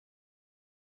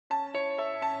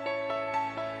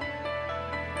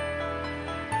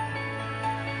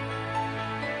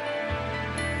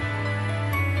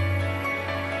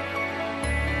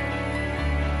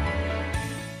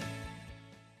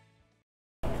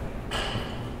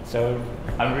So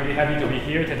I'm really happy to be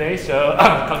here today. So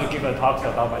I'm come to give a talk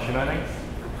about machine learning.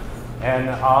 And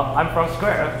I'm from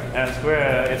Square, and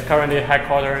Square is currently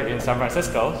headquartered in San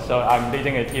Francisco. So I'm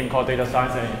leading a team called Data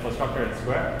Science and Infrastructure at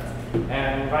Square.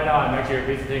 And right now I'm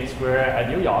actually visiting Square at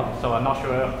New York. So I'm not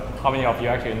sure how many of you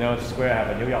actually know Square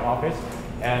have a New York office.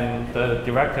 And the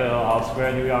director of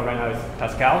Square New York right now is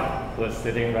Pascal, who is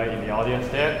sitting right in the audience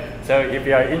there. So if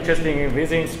you are interested in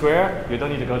visiting Square, you don't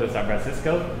need to go to San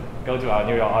Francisco. Go to our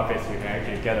New York office. You can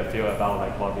actually get a feel about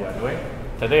like what we are doing.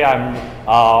 Today I'm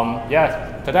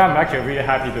actually really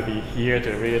happy to be here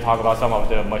to really talk about some of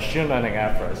the machine learning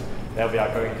efforts that we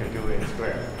are going to do in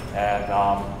Square. And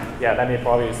let me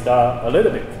probably start a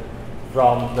little bit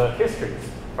from the histories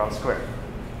from Square.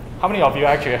 How many of you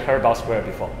actually heard about Square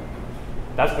before?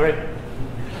 That's great.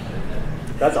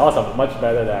 That's awesome, much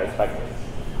better than I expected.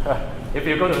 If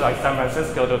you go to like San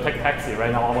Francisco to take taxi,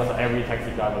 right now almost every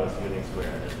taxi driver is using Square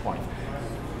at this point.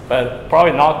 But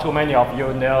probably not too many of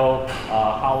you know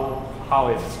how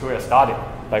is Square started,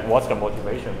 like what's the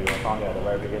motivation we were founded at the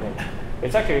very beginning.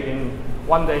 It's actually in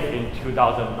one day in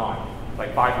 2009,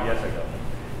 like 5 years ago.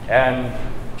 And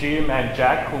Jim and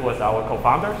Jack, who was our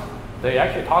co-founders, they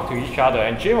actually talked to each other,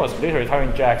 and Jim was literally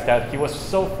telling Jack that he was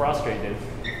so frustrated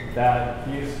that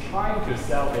he is trying to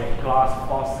sell a glass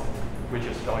faucet, which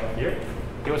is going here.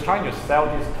 He was trying to sell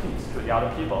these keys to the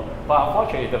other people, but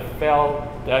unfortunately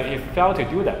he failed to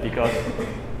do that because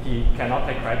he cannot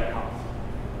take credit cards.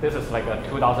 This is like a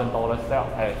 $2,000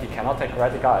 sale, and he cannot take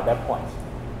credit card at that point.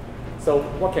 So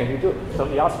what can he do? So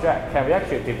he asked Jack, can we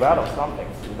actually develop something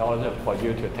in order for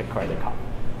you to take credit card?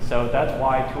 So that's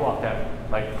why two of them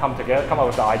like come together, come up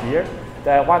with the idea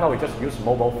that why not we just use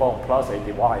mobile phone plus a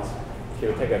device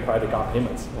to take a credit card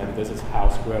payments, and this is how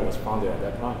Square was founded at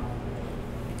that time.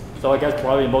 So I guess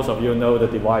probably most of you know the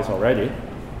device already,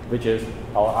 which is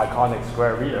our iconic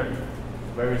Square Reader.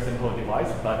 Very simple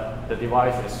device, but the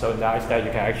device is so nice that you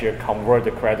can actually convert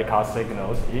the credit card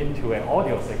signals into an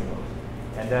audio signal,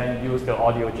 and then use the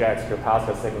audio jacks to pass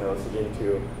the signals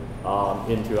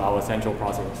into our central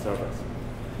processing servers.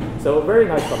 So a very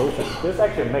nice solution. This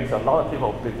actually makes a lot of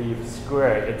people believe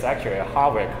Square is actually a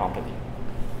hardware company,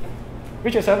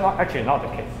 which is actually not the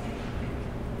case.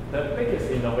 The biggest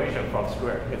innovation from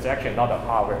Square is actually not the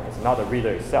hardware, it's not the reader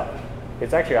itself.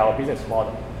 It's actually our business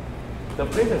model. The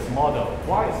business model,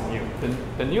 why is new?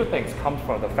 The new things come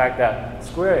from the fact that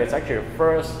Square is actually the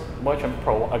first merchant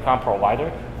account provider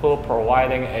who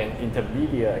providing an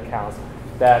intermediate account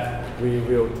that we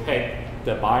will take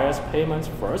the buyer's payments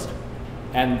first,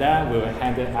 and then we will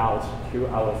hand it out to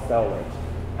our sellers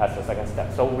as the second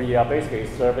step. So we are basically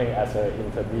serving as an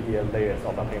intermediate layers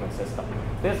of the payment system.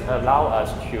 This allows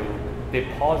us to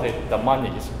deposit the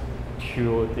monies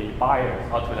to the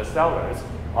buyers or to the sellers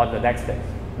on the next day.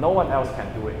 No one else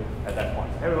can do it at that point.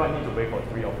 Everyone needs to wait for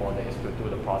 3 or 4 days to do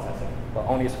the processing, but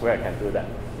only Square can do that.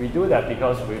 We do that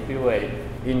because we build an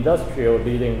industrial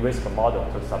leading risk model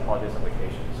to support this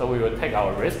application. So we will take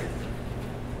our risk,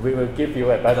 we will give you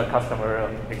a better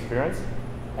customer experience,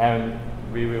 and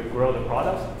we will grow the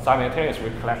products. Simultaneously,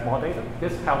 we collect more data.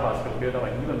 This helps us to build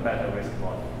an even better risk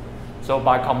model. So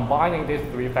by combining these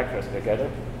 3 factors together,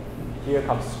 here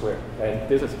comes Square. And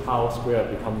this is how Square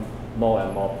become more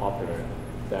and more popular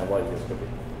than what it used to be.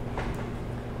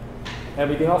 And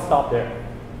we did not stop there.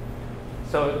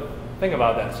 So think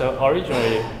about that. So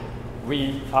originally,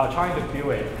 we are trying to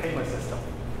build a payment system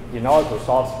in order to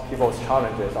solve people's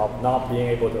challenges of not being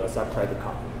able to accept credit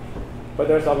card. But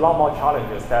there's a lot more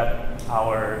challenges that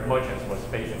our merchants was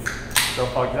facing. So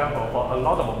for example, for a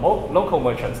lot of local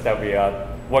merchants that we are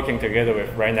working together with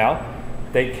right now,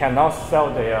 they cannot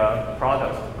sell their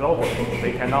products globally.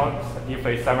 They cannot, if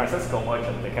a San Francisco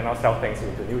merchant, they cannot sell things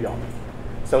into New York.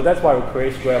 So that's why we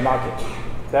create Square Market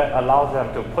that allows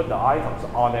them to put the items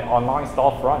on an online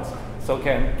storefront. So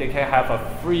they can have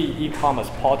a free e-commerce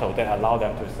portal that allows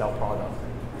them to sell products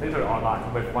literally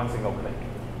online with one single click.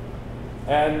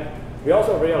 And we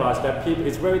also realized that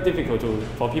it's very difficult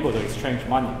for people to exchange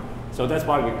money. So that's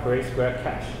why we create Square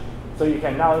Cash. So you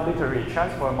can now literally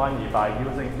transfer money by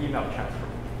using email transfer.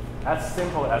 As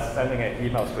simple as sending an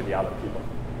email to the other people.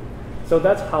 So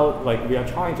that's how we are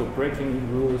trying to break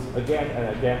in rules again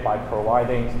and again by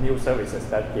providing new services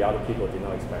that the other people did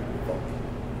not expect before.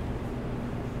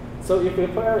 So if we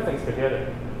put everything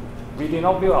together, we did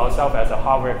not view ourselves as a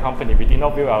hardware company. We did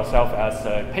not view ourselves as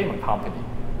a payment company.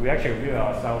 We actually view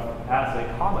ourselves as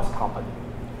a commerce company.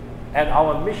 And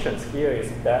our mission here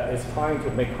is trying to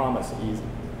make commerce easy.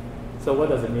 So what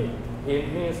does it mean?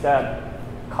 It means that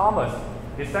commerce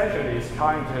essentially is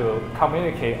trying to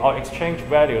communicate or exchange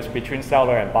values between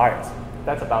seller and buyers.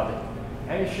 That's about it.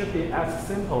 And it should be as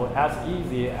simple, as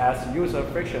easy, as user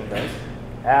frictionless,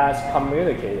 as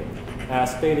communicating,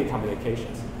 as daily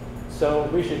communications. So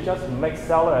we should just make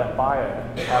seller and buyer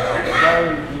have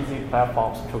very easy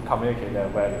platforms to communicate their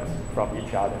values from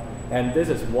each other. And this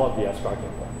is what we are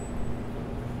striking for.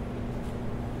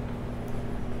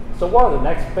 So what are the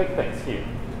next big things here?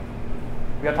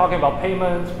 We are talking about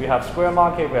payments, we have Square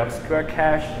Market, we have Square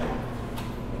Cash.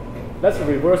 Let's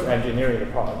reverse engineering the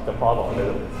problem a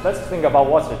little bit. Let's think about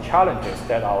what's the challenges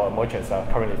that our merchants are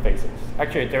currently facing.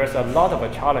 Actually, there's a lot of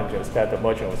challenges that the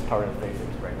merchant is currently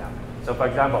facing right now. So for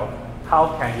example,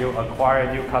 how can you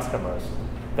acquire new customers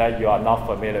that you are not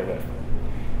familiar with?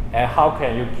 And how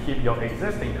can you keep your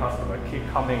existing customer keep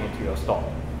coming into your store?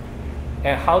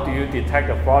 And how do you detect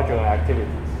the fraudulent activities?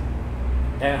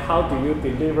 And how do you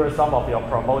deliver some of your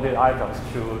promoted items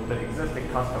to the existing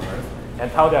customers and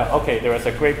tell them, okay, there is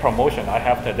a great promotion I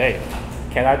have today.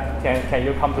 Can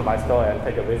you come to my store and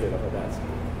take a visit of that?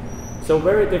 So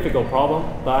very difficult problem,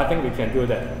 but I think we can do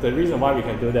that. The reason why we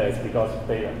can do that is because of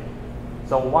data.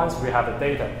 So once we have the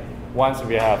data, once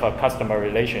we have a customer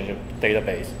relationship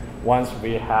database, once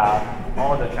we have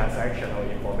all the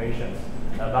transactional information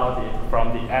about from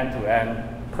the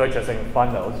end-to-end purchasing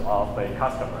funnels of the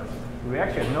customers, we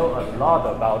actually know a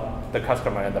lot about the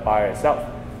customer and the buyer itself.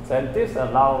 And this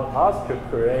allows us to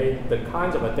create the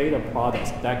kinds of data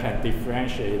products that can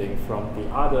differentiate from the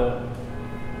other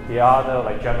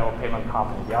like general payment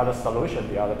company, the other solution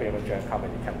the other payment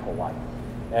company can provide.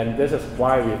 And this is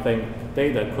why we think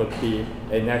data could be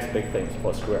a next big thing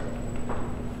for Square.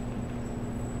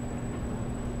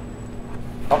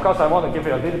 Of course, I want to give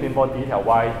you a little bit more detail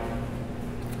why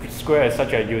Square is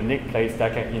such a unique place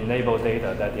that can enable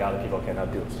data that the other people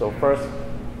cannot do. So first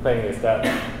thing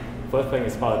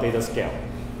is about data scale.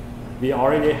 We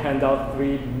already hand out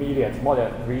more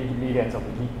than 3 million of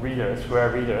readers,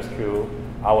 Square readers to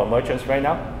our merchants right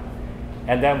now.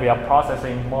 And then we are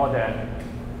processing more than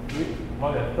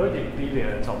 30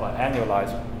 billion of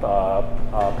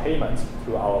annualized payments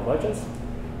to our merchants.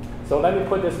 So let me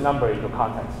put this number into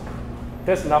context.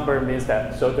 This number means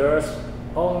that, so there's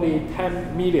only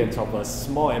 10 million of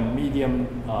small and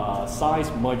medium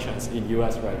sized merchants in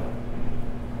US right now.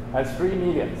 And 3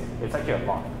 million, it's actually a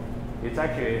lot. It's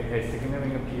actually a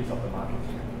significant piece of the market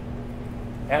share.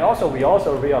 And also, we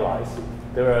also realize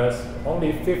there is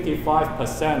only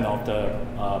 55% of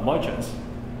the merchants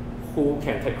who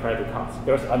can take credit cards.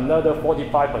 There's another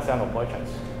 45% of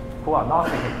merchants who are not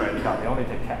taking credit cards, they only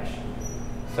take cash.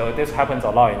 So this happens a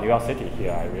lot in New York City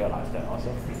here, I realize that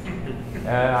also.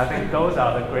 And I think those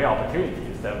are the great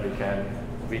opportunities that we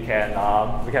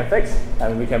can fix,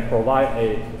 and we can provide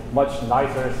a much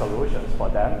nicer solutions for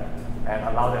them and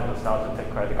allow them to start to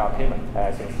take credit card payment. And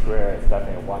I think Square is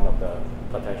definitely one of the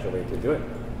potential ways to do it.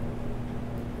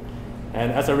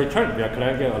 And as a return, we are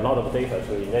collecting a lot of data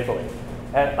to enable it.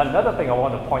 And another thing I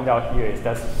want to point out here is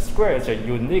that Square is a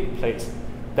unique place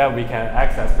that we can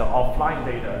access the offline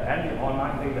data and the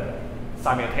online data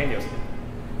simultaneously.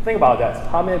 Think about that.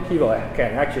 How many people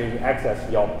can actually access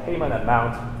your payment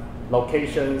amount,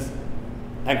 locations,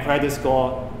 and credit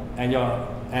score, and your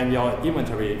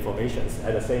inventory information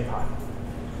at the same time?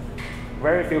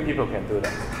 Very few people can do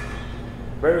that.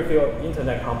 Very few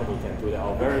internet companies can do that,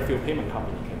 or very few payment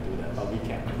companies can do that, but we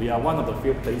can. We are one of the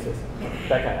few places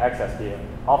that can access the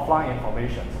offline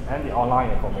information and the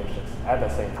online information at the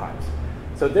same time.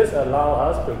 So this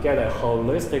allows us to get a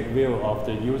holistic view of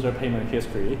the user payment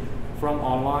history from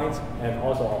online and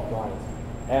also offline.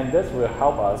 And this will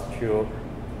help us to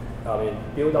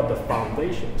build up the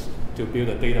foundations to build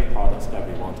the data products that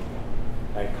we want to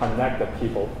do, and connect the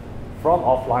people from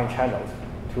offline channels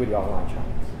to the online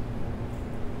channels.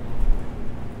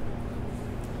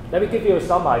 Let me give you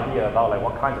some idea about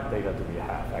what kind of data do we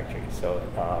have actually, so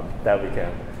that we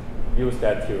can use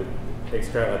that to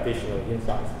extract additional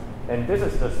insights. And this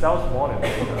is the sales volume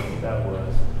data that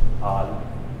was,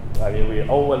 we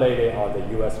overlaid it on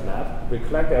the US map. We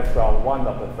collected from one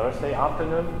of the Thursday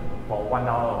afternoon for 1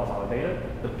 hour of our data.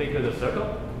 The bigger the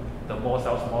circle, the more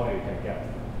sales volume you can get.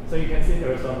 So you can see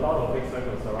there's a lot of big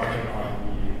circles surrounding on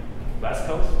the West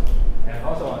Coast. And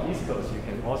also on East Coast, you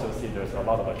can also see there's a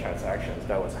lot of transactions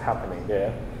that was happening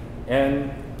there.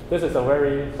 And this is a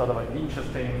very sort of an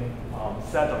interesting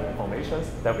set of information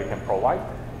that we can provide.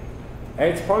 And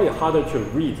it's probably harder to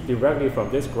read directly from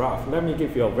this graph. Let me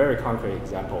give you a very concrete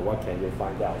example. What can you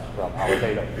find out from our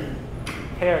data?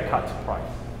 Haircut price.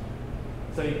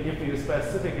 So if you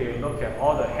specifically look at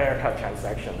all the haircut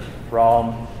transactions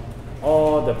from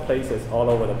all the places all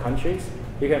over the countries,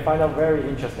 you can find out very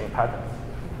interesting patterns.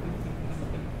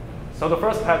 So the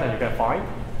first pattern you can find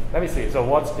Let me see. So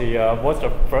what's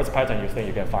the first pattern you think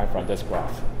you can find from this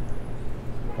graph?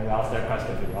 Can you ask that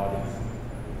question to the audience?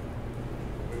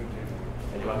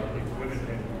 Anyone?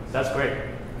 That's great.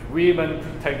 Women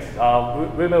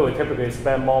will typically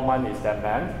spend more money than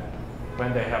men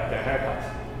when they have their haircuts.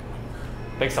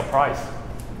 Big surprise.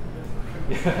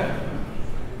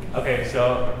 Okay,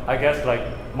 so I guess like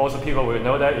most people will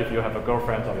know that if you have a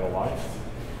girlfriend or your wife.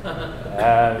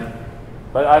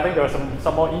 But I think there are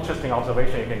some more interesting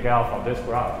observation you can get out from this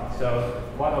graph. So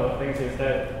one of the things is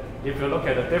that if you look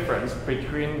at the difference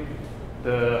between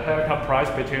the haircut price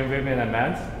between women and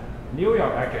men, New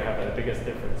York actually has the biggest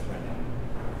difference right now.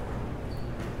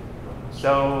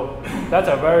 So that's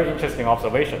a very interesting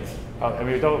observation. And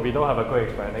we don't have a good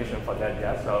explanation for that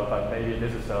yet. So, but maybe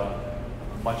this is a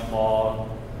much more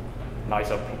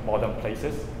nicer modern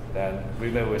places. Then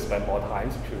women will spend more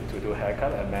time to do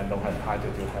haircut, and men don't have time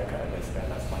to do haircut, and they spend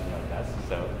less money on that.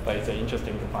 So, but it's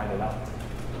interesting to find it out.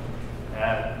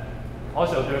 And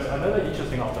also, there's another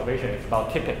interesting observation. It's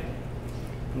about tipping.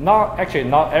 Not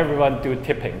everyone do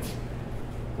tippings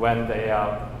when they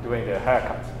are doing their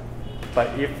haircuts.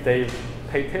 But if they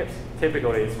pay tips,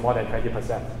 typically it's more than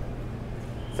 20%.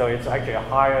 So it's actually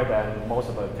higher than most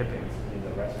of the tippings in the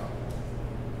restaurant.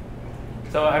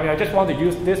 So I mean, I just want to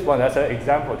use this one as an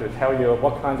example to tell you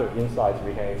what kinds of insights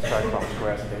we can extract from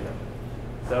Square's data.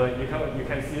 So you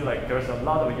can see like there's a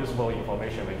lot of useful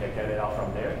information we can get it out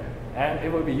from there. And it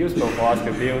will be useful for us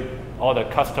to build all the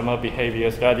customer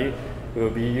behavior study. It will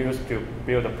be used to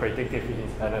build the predictive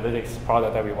analytics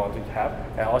product that we want to have,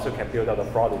 and also can build out the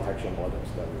fraud detection models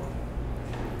that we want.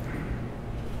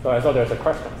 So I saw there's a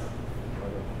question.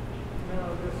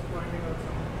 No, just pointing out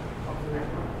some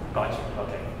observations. Gotcha,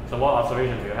 okay. So what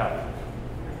observation do you have?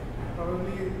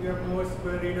 Probably you have more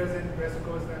square readers in West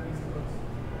Coast than East Coast.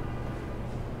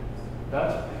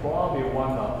 That's probably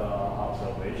one of the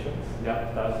observations.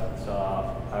 Yeah, that's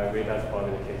I agree. That's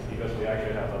probably the case because we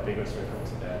actually have a bigger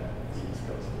circles than the East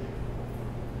Coast.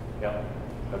 Yeah,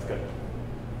 that's good.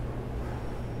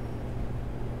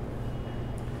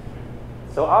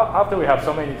 So after we have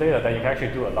so many data, then you can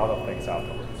actually do a lot of things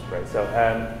afterwards, right? So,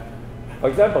 and for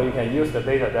example, you can use the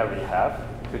data that we have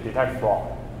to detect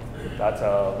fraud. That's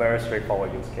a very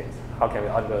straightforward use case. How can we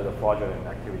undo the fraudulent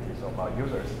activities of our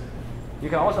users? You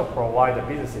can also provide the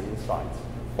business insights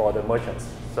for the merchants.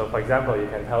 So for example, you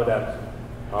can tell them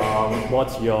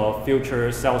what's your future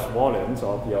sales volumes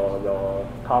of your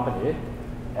company,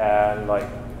 and like,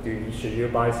 should you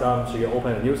buy some, should you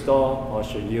open a new store, or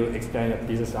should you extend a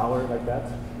business hour like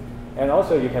that? And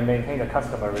also you can maintain the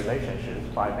customer relationships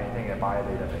by maintaining a buyer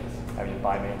database. I mean,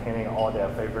 by maintaining all their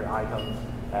favorite items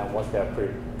and what's their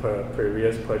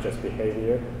previous purchase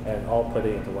behavior, and all put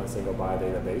it into one single buyer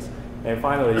database. And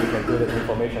finally, you can do the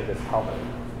information discovery.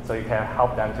 So you can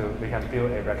help them we can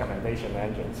build a recommendation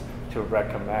engines to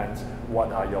recommend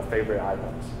what are your favorite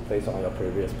items based on your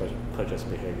previous purchase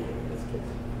behavior in this case.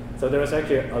 So there's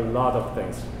actually a lot of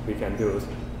things we can do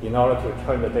in order to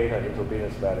turn the data into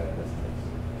business value in this case.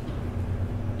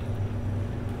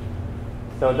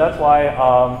 So that's why,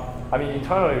 I mean,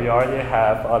 internally we already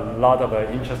have a lot of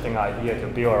interesting ideas to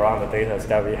build around the data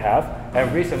that we have.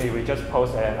 And recently we just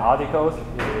posted an article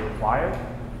in Wired,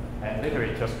 and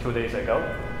literally just 2 days ago,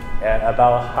 and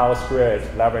about how Square is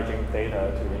leveraging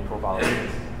data to improve our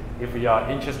business. If you are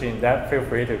interested in that, feel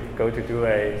free to go to do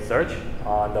a search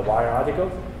on the Wired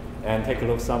article and take a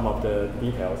look at some of the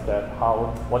details that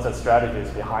what's the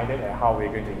strategies behind it and how we're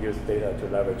going to use data to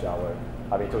leverage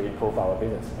to improve our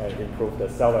business and improve the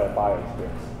seller and buyer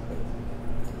experience.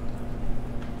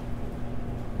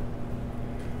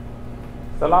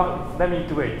 So now let me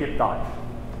do a deep dive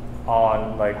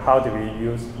on like how do we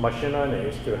use machine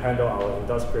learning to handle our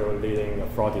industrial leading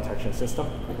fraud detection system.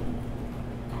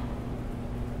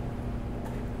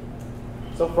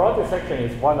 So fraud detection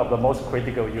is one of the most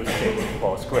critical use cases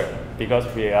for Square because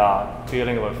we are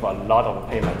dealing with a lot of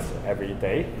payments every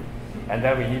day. And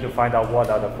then we need to find out what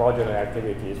are the fraudulent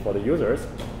activities for the users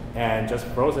and just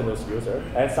frozen those users.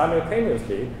 And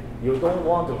simultaneously, you don't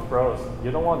want to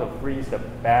freeze the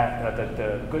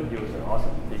good user also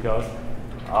because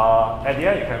at the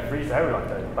end you can freeze everyone,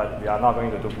 but we are not going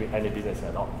to do any business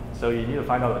at all. So you need to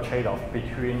find out a trade-off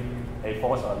between a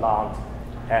false alarm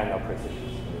and a precision.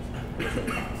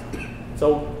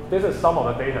 So this is some of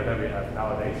the data that we have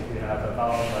nowadays. We have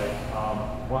about like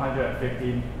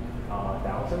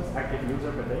 150,000 active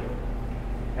users per day.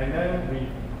 And then we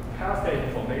pass that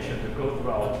information to go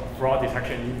through our fraud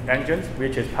detection engines,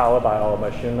 which is powered by our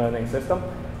machine learning system.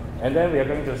 And then we are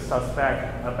going to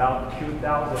suspect about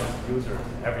 2,000 users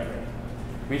every day.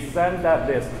 We send that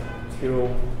list to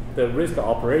the risk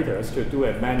operators to do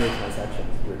a manual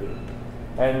transactions review.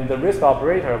 And the risk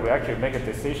operator will actually make a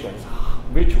decision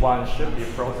which one should be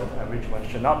frozen and which one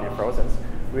should not be frozen.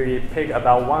 We pick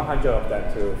about 100 of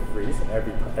them to freeze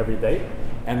every day,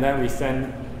 and then we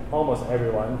send almost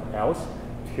everyone else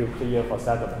to clear for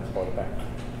settlements for the bank.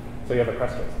 So you have a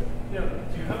question still? Yeah.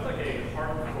 Do you have like a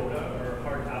hard quota or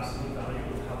hard absolute value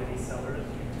of how many sellers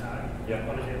you tag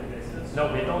on a daily basis?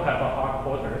 No, we don't have a hard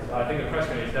quota. I think the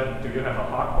question is that do you have a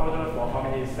hard quota for how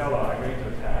many sellers are going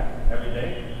to tag every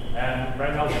day? And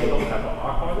right now we don't have a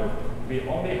hard quota. We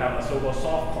only have a so-called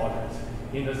soft quotas,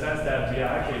 in the sense that we are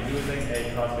actually using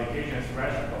a classification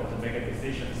threshold to make a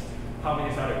decisions how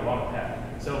many sellers we want to tag.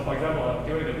 So for example,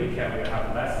 during the weekend we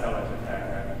have less sellers to tag,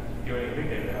 and during the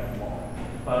weekday we have more.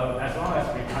 But as long as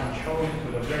we control to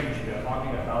the range we are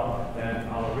talking about, then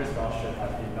our risk off should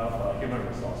have enough human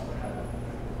resource to handle.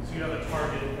 So you have a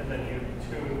target, and then you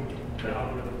tune the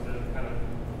algorithm to kind of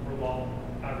revolve,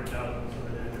 average out so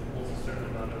that it pulls a certain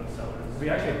amount of sellers. We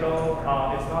actually don't,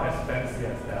 it's not as fancy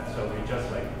as that, so we just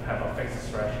like have a fixed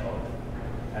threshold.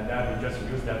 And then we just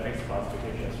use that fixed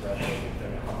classification threshold to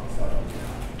determine how many sellers we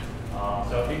have.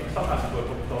 So sometimes we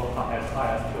could go as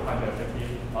high as 250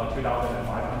 or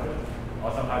 2,500. Or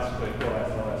sometimes it could go as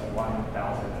low as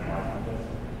 1,500.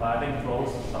 But I think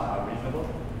both are reasonable.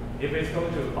 If it's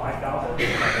going to 5,000, but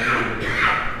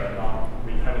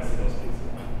we haven't seen those cases.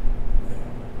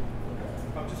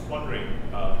 I'm just wondering,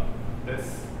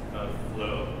 this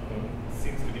flow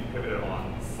seems to be pivoted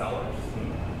on sellers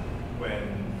when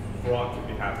fraud could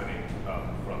be happening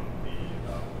from the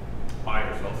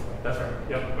buyers also. That's right.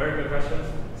 Yep, very good questions.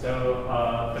 So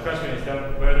the question is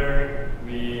that whether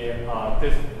we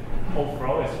this whole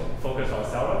flow is focused on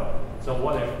seller. So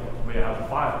what if we have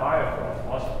buyer fraud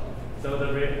also? So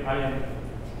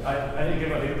I need to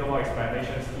give a little bit more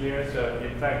explanations here. So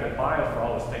in fact, the buyer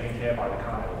fraud is taken care by the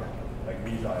client, like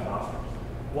Visa and Master.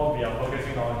 What we are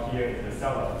focusing on here is the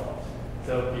seller fraud.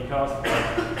 So because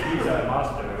Visa and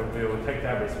Master will take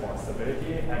that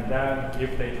responsibility, and then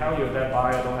if they tell you that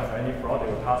buyer don't have any fraud,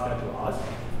 they will pass that to us.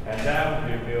 And then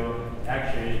we will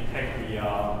actually take the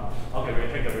we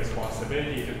take the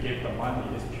responsibility to give the money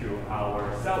to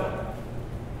our seller.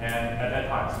 And at that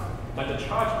time, but the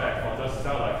chargeback for the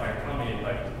seller can come in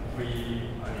like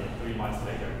 3 months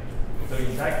later. So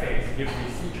in that case, if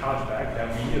we see chargeback, then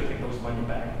we need to take those money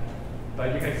back.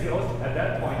 But you can see also at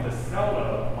that point, the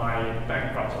seller might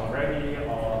bankrupt already,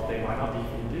 or they might not be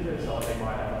in business, or they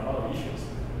might have a lot of issues.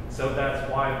 So that's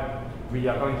why we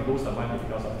are going to lose the money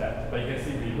because of that. But you can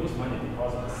see we lose money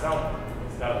because of the seller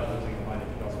instead of losing the money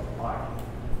because of the buyer.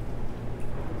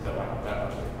 So I hope that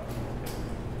answers the question.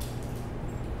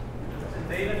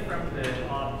 The data from the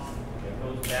ops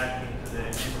goes back into the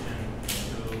engine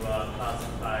to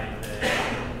classify the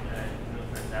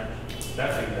transactions.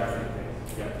 That's exactly the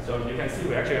case. Yeah. So you can see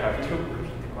we actually have two.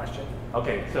 Question.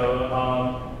 Okay. So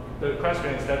the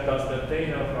question is that does the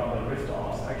data from the risk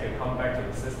ops actually come back to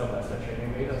the system as the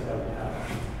training data that we have?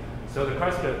 So the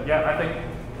question, I think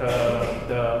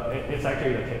it's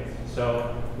actually the case.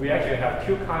 So we actually have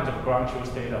two kinds of ground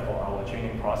truth data for our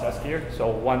training process here. So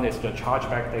one is the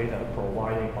chargeback data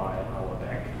provided by our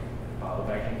bank, our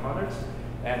banking partners.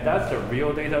 And that's the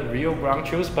real data, real ground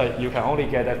truth, but you can only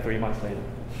get that 3 months later.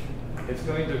 It's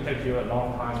going to take you a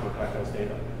long time to collect those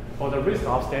data. For the risk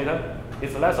ops data,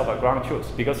 it's less of a ground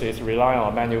truth because it's relying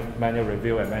on manual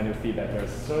review and manual feedback.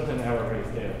 There's certain error rates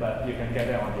there, but you can get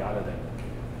that on the other day.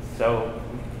 So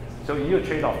you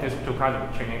trade off these two kinds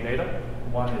of training data.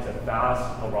 One is a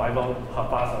fast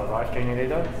arrived training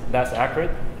data, less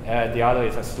accurate, and the other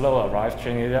is a slow arrived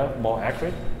training data, more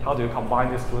accurate. How do you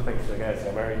combine these two things together? It's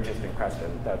a very interesting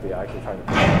question that we are actually trying to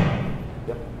answer.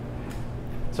 Yep.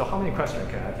 So how many questions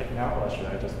can I take now, or should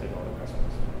I just take all the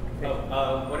questions?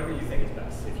 Whatever you think is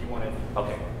best. If you want to.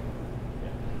 Okay.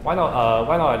 Yeah. Why not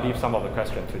I leave some of the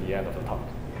questions to the end of the talk?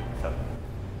 So.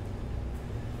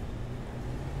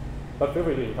 But feel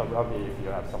free to interrupt me if you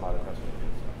have some other questions.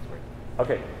 That's great.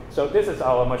 Okay. So this is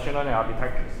our machine learning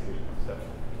architecture. So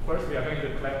first, we are going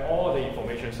to collect all the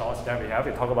information source that we have.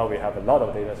 We have a lot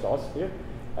of data source here,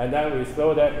 and then we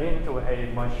throw that into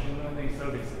a machine learning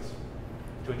services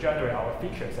to generate our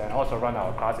features and also run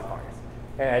our classifiers.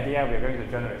 And at the end, we're going to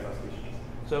generate some features.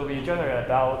 So we generate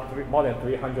about more than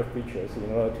 300 features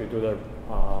in order to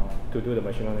do the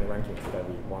machine learning rankings that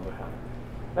we want to have.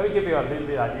 Let me give you a little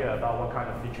bit idea about what kind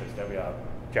of features that we are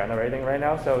generating right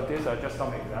now. So these are just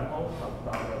some examples of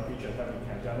the features that we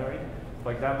can generate.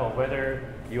 For example, whether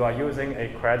you are using a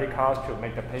credit card to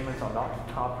make the payments or not,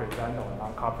 card present or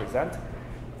non-card present.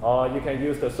 You can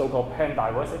use the so-called pen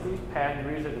diversity. Pen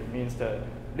usually means the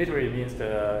literally means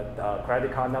the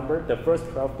credit card number, the first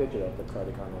 12 digits of the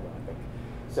credit card number, I think.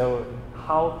 So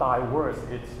how diverse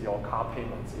is your car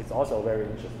payments? It's also very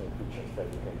interesting features that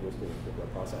you can use during the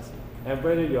process. And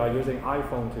whether you are using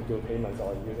iPhone to do payments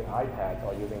or using iPad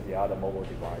or using the other mobile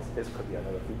device, this could be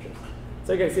another feature.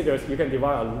 So you can see you can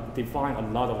define a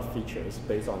lot of features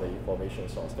based on the information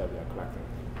source that we are collecting.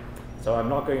 So I'm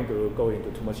not going to go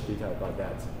into too much detail about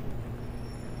that.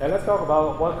 And let's talk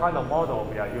about what kind of model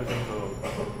we are using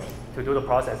to do the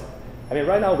process. I mean,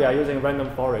 right now we are using random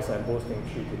forest and boosting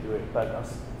tree to do it. But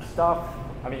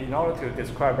in order to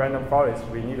describe random forest,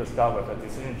 we need to start with a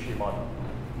decision tree model.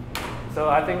 So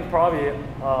I think probably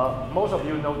most of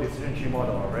you know decision tree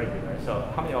model already, right? So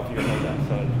how many of you know that?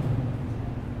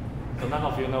 So none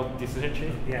of you know decision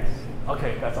tree? Yes.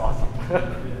 Okay, that's awesome.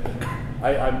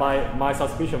 My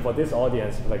suspicion for this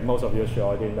audience, like most of you should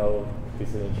already know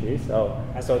decision tree. So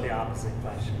that's the opposite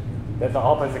question. That's the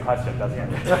opposite question, that's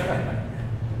right.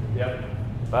 Yeah.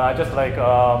 But I just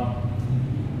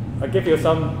I give you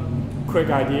some quick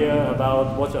idea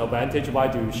about what's the advantage, why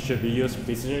should we use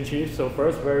decision trees. So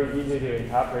first, very easy to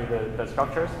interpret the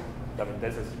structures. I mean,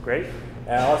 this is great.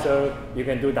 And also, you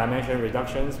can do dimension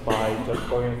reductions by just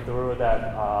going through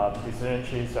that decision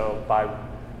tree. So by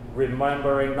not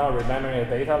remembering the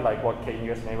data, like what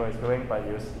k-inverse neighbor is doing, but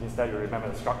instead you remember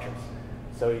the structures.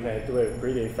 So you can do it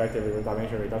pretty effectively with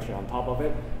dimension reduction on top of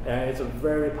it. And it's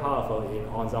very powerful in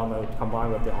ensemble,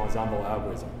 combined with the ensemble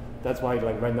algorithm. That's why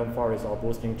random forest or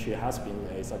boosting tree has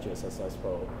been such a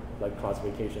successful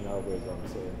classification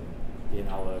algorithms in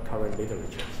our current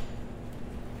literatures.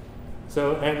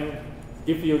 So, and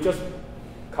if you just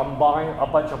combine a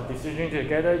bunch of decisions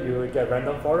together, you will get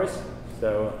random forest.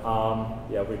 So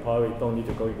yeah, we probably don't need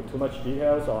to go into too much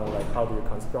details on how do you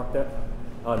construct it.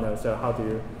 So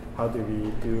how do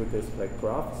we do this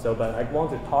graph? So, but I want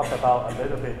to talk about a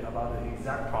little bit about the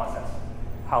exact process.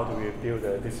 How do we build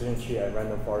a decision tree and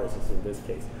random forests in this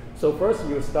case? So first,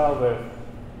 you start with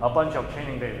a bunch of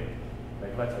training data.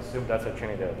 Let's assume that's a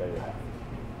training data that you have.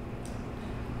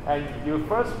 And you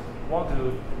first want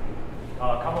to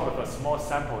come up with a small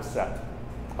sample set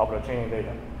of the training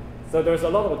data. So there's a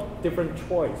lot of different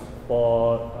choice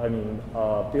for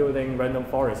building random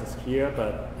forests here,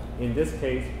 but in this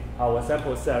case, our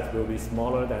sample set will be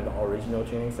smaller than the original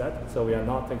training set. So we are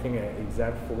not taking an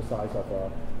exact full size of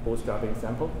a bootstrapping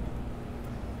sample.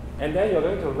 And then you're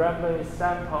going to randomly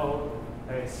sample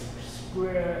a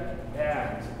square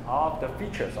end of the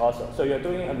features also. So you're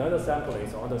doing another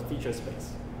sampling on the feature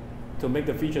space to make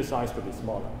the feature size to be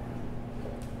smaller.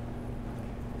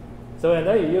 So and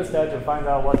then you use that to find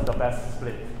out what's the best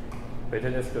split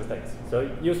between these two things. So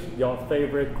use your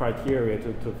favorite criteria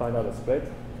to find out the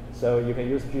split. So you can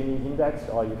use Gini index,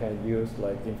 or you can use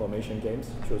information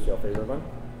games. Choose your favorite one.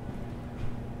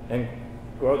 And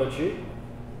grow the tree,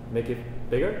 make it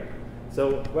bigger.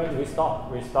 So when we stop?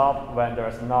 We stop when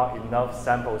there's not enough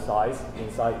sample size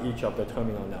inside each of the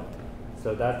terminal nodes.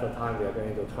 So that's the time we are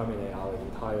going to terminate our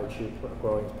entire tree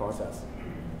growing process.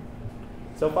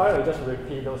 So finally, just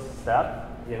repeat those steps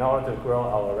in order to grow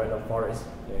our random forest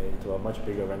into a much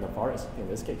bigger random forest in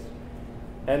this case.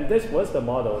 And this was the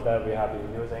model that we have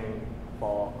been using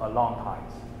for a long time.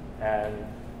 And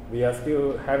we are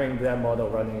still having that model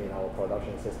running in our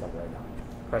production system right now.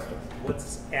 Questions?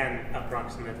 What's n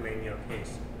approximately in your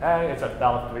case? And it's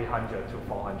about 300 to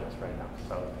 400 right now.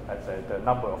 So that's the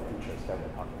number of features that we're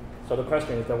talking about. So the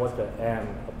question is, what's the n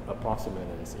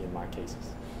approximately in my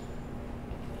cases?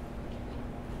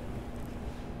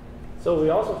 So we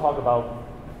also talk about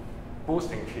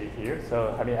boosting tree here.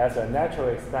 So as a natural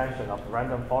extension of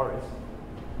random forest,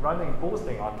 running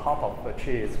boosting on top of the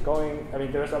tree is going,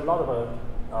 there's a lot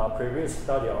of previous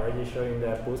study already showing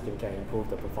that boosting can improve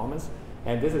the performance.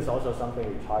 And this is also something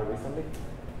we tried recently.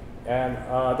 And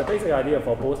the basic idea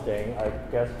for boosting, I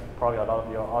guess probably a lot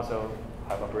of you also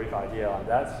have a brief idea on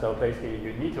that. So basically,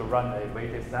 you need to run a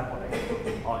weighted sampling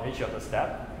on each of the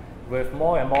steps with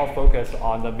more and more focus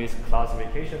on the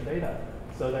misclassification data,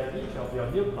 so that each of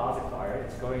your new classifier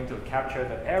is going to capture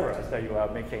the errors that you are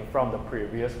making from the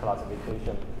previous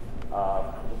classification,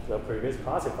 the previous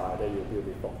classifier that you built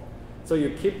before. So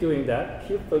you keep doing that,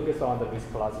 keep focus on the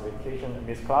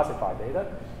misclassified data,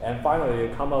 and finally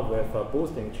you come up with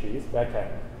boosting trees that can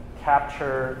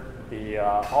capture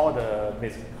all the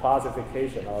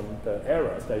misclassification on the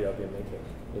errors that you have been making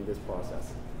in this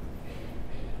process.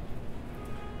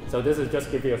 So this is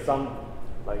just give you some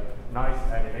nice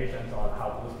animations on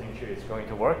how boosting tree is going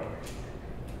to work.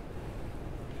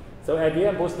 So at the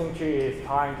end, boosting tree is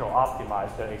trying to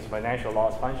optimize the exponential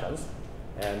loss functions.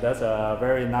 And that's a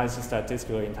very nice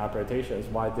statistical interpretation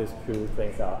why these two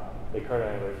things are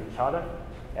equivalent with each other.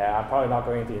 And I'm probably not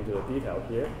going into the detail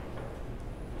here.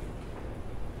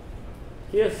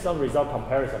 Here's some result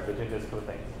comparison between these two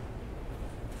things.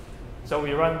 So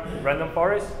we run random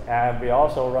forest, and we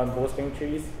also run boosting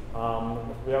trees. We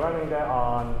are running that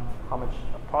on how much?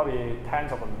 Probably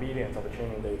tens of millions of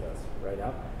training data right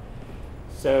now.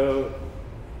 So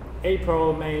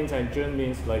April, May, and June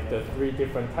means like the 3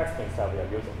 different testing sets we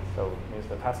are using. So it means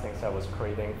the testing set was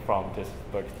creating from this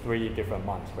like 3 different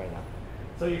months right now.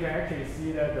 So you can actually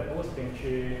see that the boosting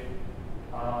tree,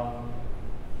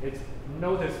 it's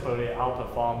noticeably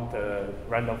outperformed the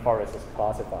random forest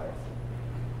classifiers.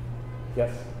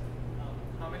 Yes?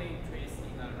 How many trees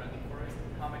in the random forest?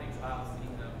 How many trials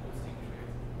in the boosting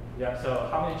trees? Yeah, so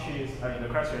how many trees, I mean the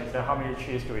question is that how many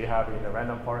trees do we have in the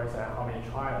random forest and how many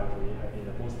trials do we have in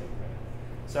the boosting?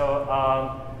 So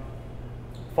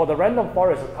for the random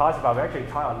forest classifier, we actually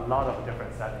try a lot of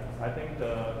different settings. I think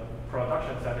the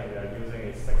production setting we are using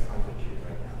is 600 trees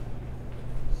right now.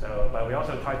 So, but we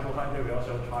also try 200, we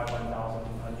also try 1,000,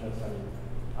 100.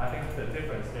 I think the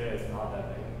difference there is not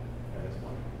that big at this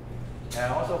point.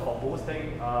 And also for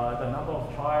boosting, the number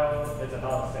of trials is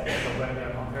about the same. So when we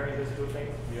are comparing these two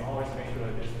things, we always make sure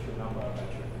that these two numbers are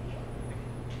matching each other.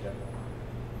 Yeah.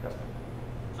 Yes.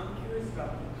 I'm curious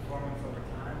about the performance over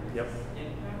time. Yep.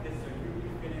 In practice, are you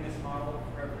refitting this model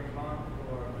for every month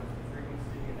or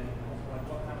frequency, and then also like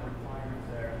what kind of requirements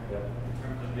there in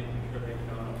terms of making sure that you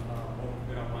don't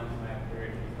overfit on one time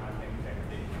period and kind of make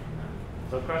degradation?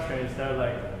 So the question is that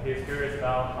like he's curious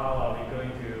about how are we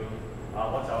going to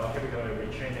what's our typical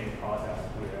retraining process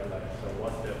here? Like so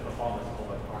what's the performance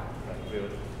over time? Like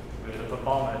will the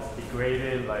performance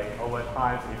degraded like over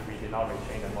time if we did not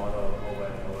retrain the model over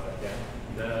and over again?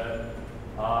 The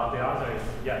answer is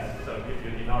yes. So if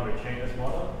you did not retrain this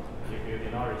model,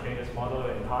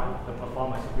 in time, the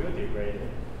performance will degrade.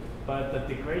 But the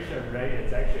degradation rate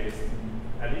is actually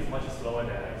at least much slower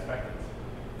than expected.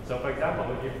 So for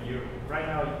example, if you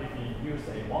use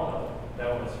a model that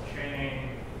was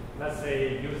training, let's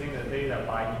say using the data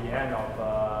by the end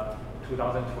of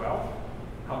 2012,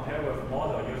 compared with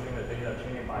model using the data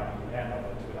training by the end of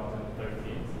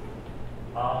 2013,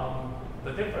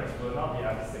 the difference will not be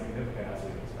as significant as we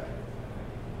expected.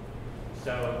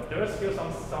 So there is still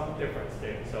some difference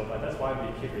there. So, but that's why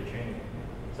we keep retraining.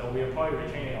 So we are probably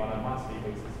retraining on a monthly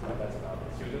basis, but that's about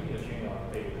it. So you don't need to train on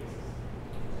a daily basis.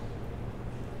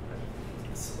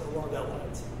 So along that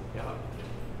lines, Yeah.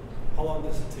 how long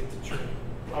does it take to train?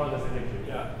 How long does it take you?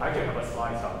 Yeah. I can have a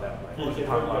slide on that. Right? Okay. I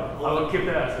will keep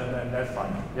that and then that's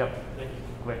fine. Yep. Thank you.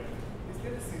 Great. Is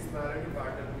there a seasonality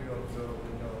pattern we observe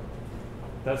in the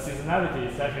The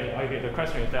seasonality is actually, okay, the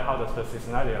question is that how does the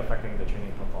seasonality affecting the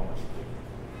training performance?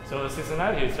 So the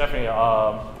seasonality is definitely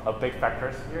a big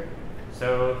factor here.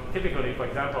 So typically, for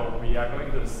example, we are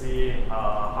going to see a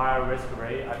higher risk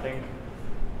rate. I think,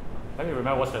 let me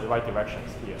remember what's the right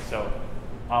directions here. So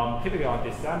typically on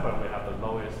December, we have the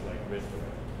lowest risk rate.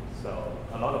 So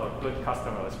a lot of good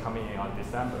customers coming in on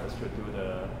December to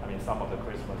do some of the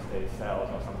Christmas Day sales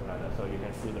or something like that. So you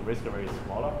can see the risk rate is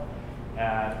smaller.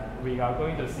 And we are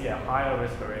going to see a higher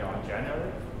risk rate on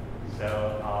January. So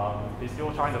we're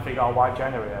still trying to figure out why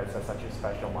January is such a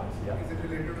special month. Yeah. Is it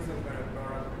related to some kind of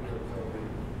product that you're observing?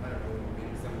 I don't know,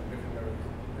 maybe some different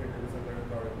related to some kind of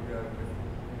product you have in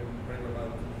a particular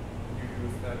month. You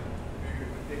use that, you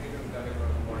take it into that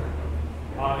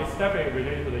account. It's definitely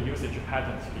related to the usage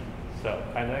patterns here. So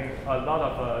I think a lot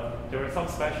of, there are some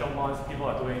special months, people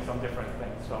are doing some different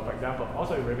things. So for example,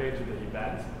 also related to the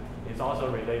events, it's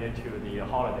also related to the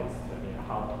holidays.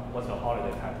 What's the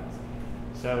holiday patterns?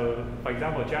 So for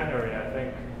example, January, I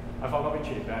think, I forgot which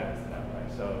event is that,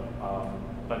 right? So,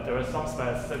 but there were some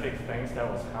specific things that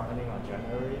was happening on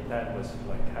January that was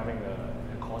having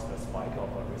caused a spike of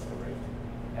a risk rate.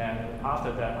 And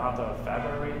after that, after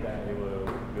February, then it will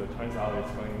turns out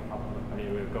it's going up, it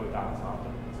will go down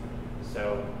afterwards.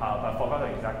 So, I forgot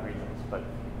the exact reasons, but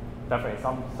definitely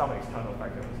some external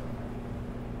factors.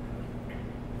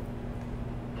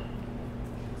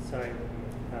 Sorry,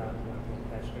 one more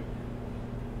question.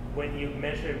 When you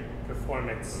measure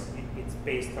performance, it's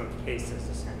based on cases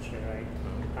essentially, right?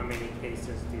 How many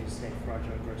cases do you say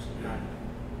fraudulent versus not?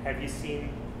 Have you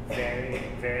seen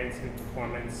variance in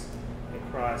performance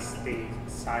across the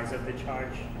size of the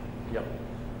charge? Yep.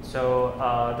 So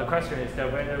the question is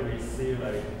that whether we see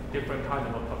different kind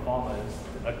of a performance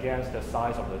against the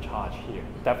size of the charge here.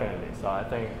 Definitely. So I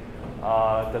think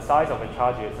the size of the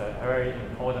charge is a very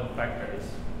important factor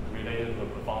related to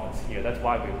performance here. That's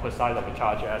why we put size of the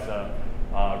charge as a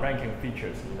ranking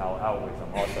features in our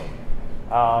algorithm also.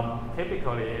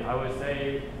 Typically, I would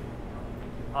say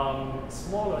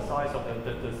smaller size of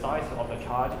the size of the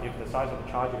charge, if the size of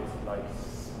the charge is like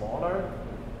smaller,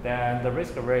 then the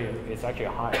risk rate is actually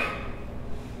higher.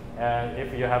 And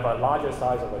if you have a larger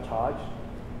size of a charge,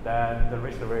 then the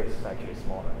risk rate is actually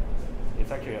smaller.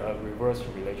 It's actually a reverse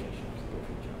relationship with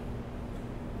each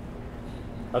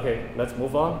other. Okay, let's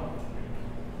move on.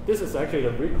 This is actually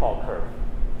the recall curve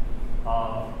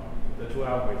of the two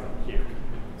algorithms here.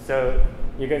 So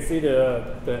you can see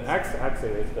the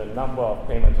x-axis is the number of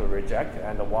payments to reject,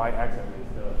 and the y-axis is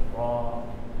the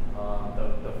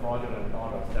fraudulent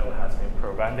dollars that has been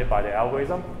prevented by the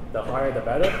algorithm. The higher the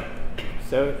better.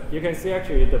 So you can see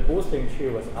actually the boosting tree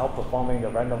was outperforming the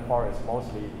random forest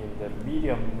mostly in the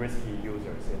medium risky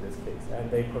users in this case. And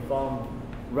they perform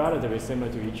relatively similar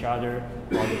to each other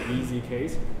on the easy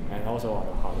case and also on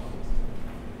the hard case.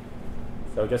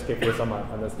 So just give you some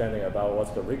understanding about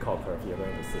what's the recall curve you're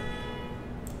going to see.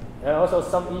 And also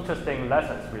some interesting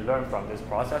lessons we learned from this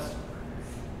process,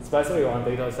 especially on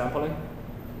data sampling.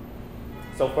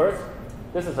 So first,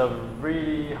 this is a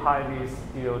really highly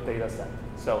skilled data set.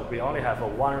 So we only have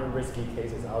one risky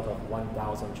cases out of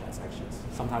 1,000 transactions,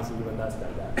 sometimes even less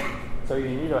than that. So you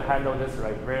need to handle this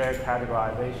like rare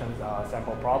categorizations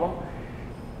sample problem.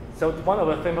 So one of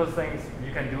the simplest things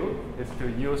you can do is to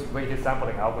use weighted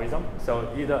sampling algorithm.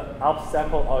 So either up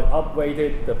sample or up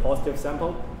weighted the positive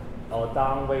sample or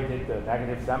down weighted the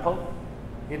negative sample.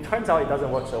 It turns out it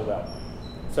doesn't work so well.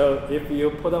 So if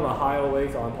you put on a higher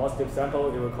weight on positive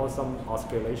sample, it will cause some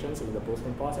oscillations in the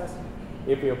boosting process.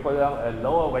 If you put on a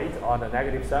lower weight on the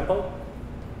negative sample,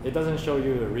 it doesn't show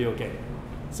you the real gain.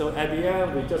 So at the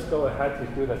end, we just go ahead to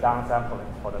do the down sampling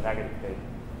for the negative gain.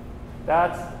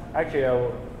 That's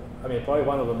actually, probably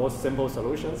one of the most simple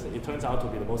solutions. It turns out to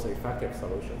be the most effective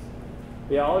solutions.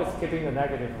 We are always keeping the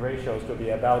negative ratios to be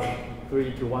about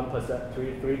 3 to 1%,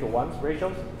 3 to 1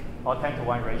 ratios, or 10 to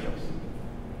 1 ratios.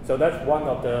 So that's one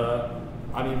of the,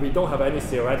 we don't have any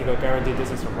theoretical guarantee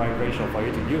this is the right ratio for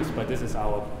you to use, but this is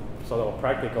our sort of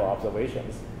practical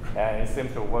observations. And it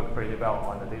seems to work pretty well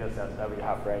on the data sets that we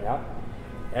have right now.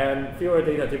 And fewer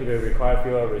data typically require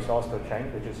fewer resource to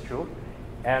train, which is true.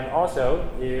 And also,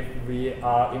 if we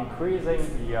are increasing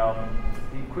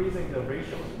the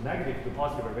ratios, negative to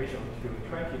positive ratio to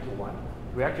 20 to 1,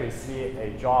 we actually see a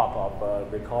drop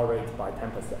of recall rate by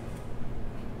 10%.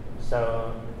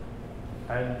 So,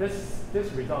 and this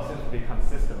result seems to be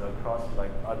consistent across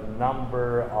like a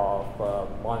number of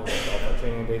months of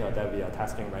training data that we are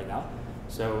testing right now.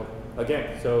 So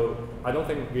again, I don't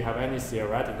think we have any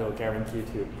theoretical guarantee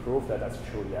to prove that that's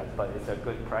true yet, but it's a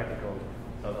good practical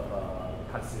sort of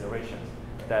considerations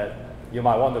that you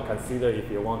might want to consider if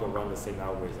you want to run the same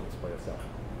algorithms for yourself.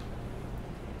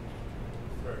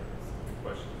 Sure, that's a good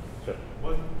question. Sure.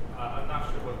 I'm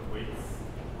not sure what weights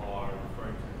are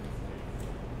referring to.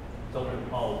 So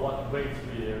what weights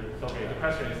okay, the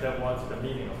question is that what's the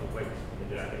meaning of the weight in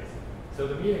this case? So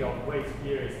the meaning of weight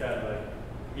here is that like,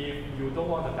 if you don't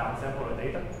want to downsample the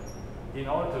data, in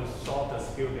order to solve the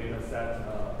skilled data set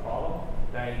problem,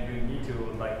 then you need to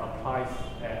like apply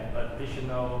an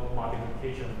additional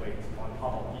multiplication weight on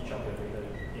top of each of the data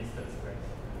instance rates.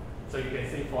 So you can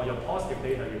see for your positive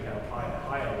data, you can apply a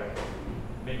higher rate,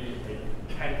 maybe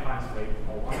a 10 times weight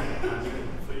or 100 times weight.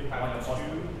 So you have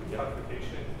two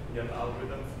multiplication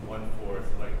algorithms, one for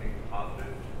selecting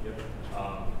positive,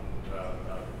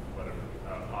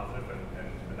 positive, and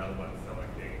another one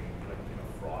selecting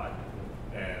fraud,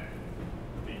 and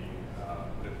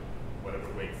the whatever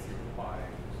weights you apply.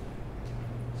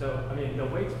 So the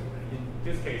weight in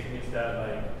this case means that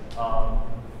like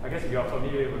I guess if you are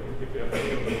familiar with the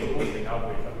boosting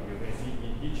algorithm, you can see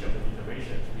in each of the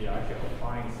iterations we are actually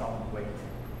applying some weight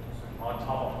on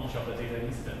top of each of the data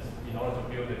instance in order to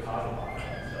build the classifier.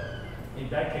 So in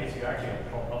that case, you're actually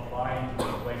applying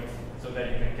weight so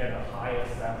that you can get a higher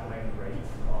sampling rate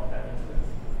of that instance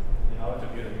in order to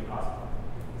build a new classifier.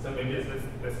 So maybe this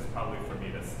is probably for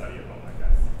me to study at home, I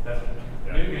guess. That's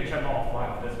maybe you can check more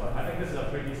offline on this one. I think this is a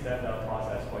pretty standard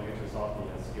process for you to solve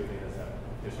the skilled data set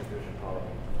distribution problem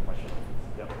question.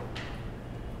 Yep.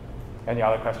 Any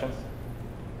other questions?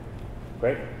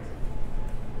 Great.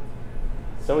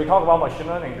 So we talk about machine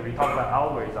learning, we talk about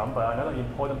algorithm, but another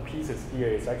important piece here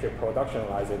is actually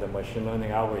productionizing the machine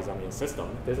learning algorithm in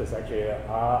system. This is actually,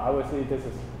 I would say this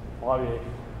is probably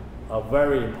a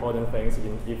very important thing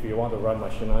if you want to run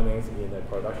machine learning in a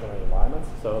production environment.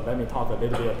 So let me talk a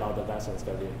little bit about the lessons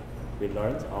that we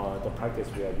learned, or the practice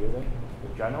we are using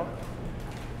in general.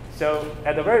 So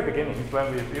at the very beginning,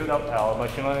 when we build up our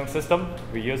machine learning system,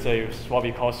 we use what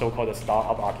we call so-called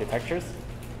startup architectures,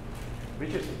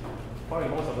 which is probably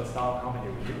most of the startup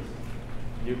company we use.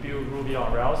 You build Ruby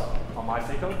on Rails on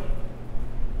MySQL,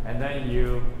 And then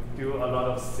you do a lot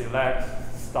of select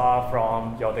stuff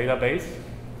from your database,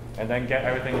 and then get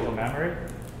everything into memory,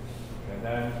 and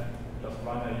then just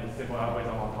run a simple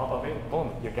algorithm on top of it,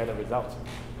 boom, you get a result.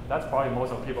 That's probably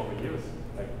most of people will use,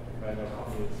 like when your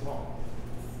company is small.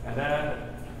 And then,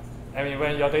 I mean,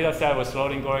 when your data set was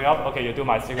slowly growing up, okay, you do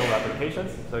MySQL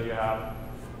replications, so you have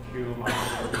 2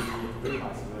 MySQL DB, 3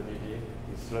 MySQL DB,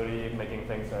 you're slowly making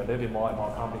things a little bit more and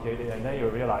more complicated, and then you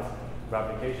realize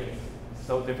replication is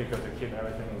so difficult to keep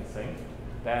everything in sync.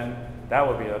 Then that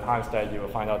will be the times that you will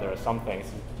find out there are some things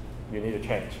you need to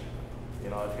change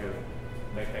in order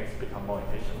to make things become more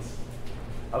efficient.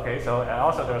 Okay, so and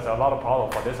also there's a lot of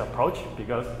problem for this approach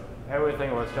because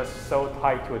everything was just so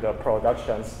tied to the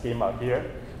production schema here.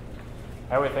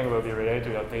 Everything will be related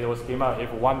to your table schema.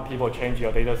 If one people change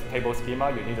your data table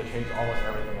schema, you need to change almost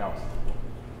everything else.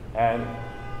 And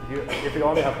if you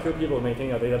only have 2 people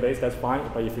maintaining a database, that's fine.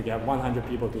 But if you have 100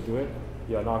 people to do it,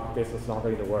 this is not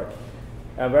going to work.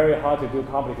 And very hard to do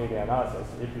complicated analysis.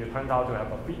 If you turn out to have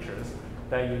features,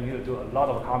 then you need to do a lot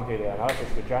of complicated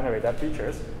analysis to generate that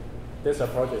features. This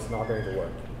approach is not going to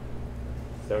work.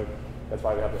 So that's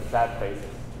why we have the sad basis.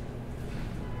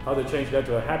 How to change that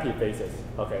to a happy basis?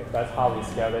 Okay, that's how we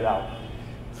scale it out.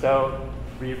 So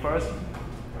we first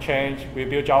we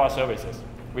build Java services.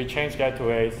 We changed that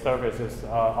to a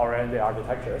services-oriented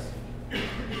architectures.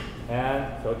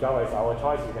 And so Java is our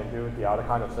choice. You can do the other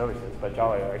kind of services, but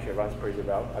Java actually runs pretty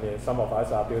well. I mean, some of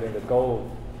us are building the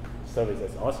Go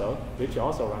services also, which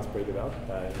also runs pretty well.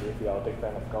 If you are a big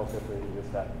fan of Go, feel free to use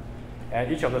that.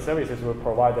 And each of the services will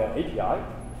provide an API.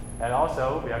 And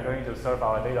also, we are going to serve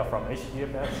our data from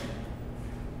HDFS.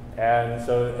 And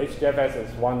so HDFS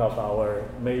is one of our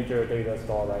major data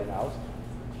store right now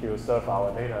to serve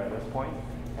our data at this point.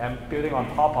 And building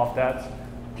on top of that,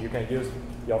 you can use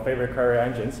your favorite query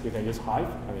engines. You can use Hive,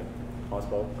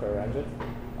 possible query engine.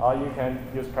 Or you can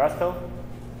use Presto.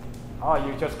 Or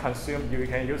you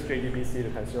can use JDBC to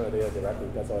consume the data directly.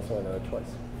 That's also another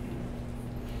choice.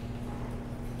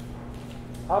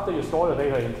 After you store the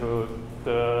data into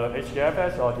the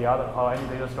HDFS or any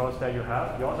data stores that you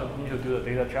have, you also need to do the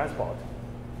data transport.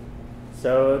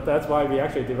 So that's why we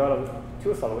actually developed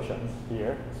 2 solutions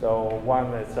here. So one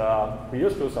is, we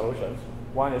use 2 solutions.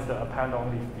 One is the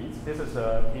append-only feeds. This is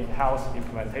the in-house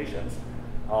implementations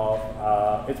of,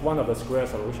 it's one of the Square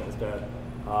solutions that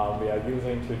we are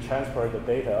using to transfer the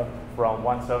data from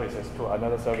one services to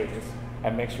another services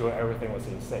and make sure everything was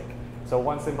in sync. So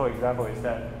one simple example is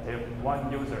that if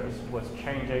one user was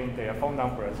changing their phone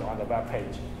numbers on the web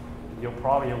page, you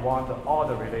probably want all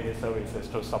the related services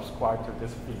to subscribe to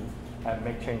this feed and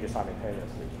make changes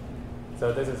simultaneously.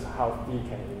 So this is how feed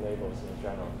can enable in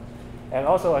general. And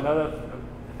also another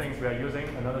system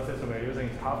we're using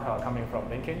is Kafka coming from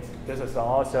Linkins. This is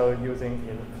also using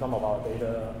in some of our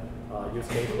data use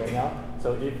case right now.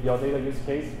 So if your data use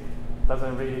case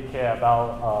doesn't really care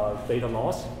about data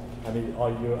loss, or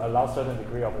you allow certain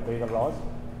degree of data loss,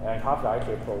 and Kafka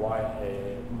actually provide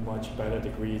a much better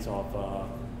degrees of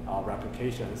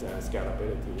replications and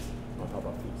scalabilities on top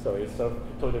of these. So it's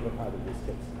 2 different kinds of use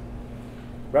cases.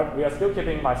 We are still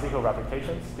keeping MySQL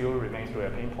replication, still remains to a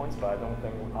pain point, but I don't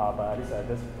think, but at least at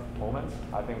this moment,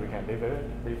 I think we can live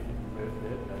with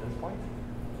it at this point.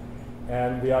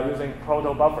 And we are using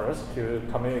proto buffers to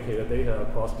communicate the data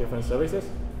across different services.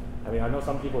 I mean, I know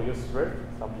some people use Swift,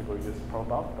 some people use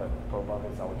ProBuff, but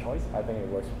ProBuff is our choice. I think it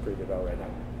works pretty well right now.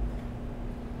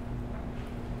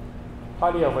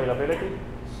 Highly availability.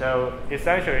 So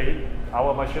essentially,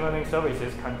 our machine learning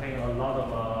services contain a lot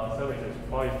of services,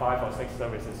 probably 5 or 6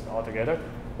 services altogether.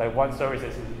 Like one service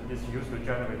is used to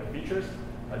generate the features,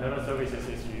 another service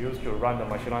is used to run the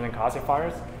machine learning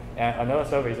classifiers, and another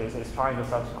service is trying to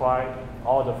subscribe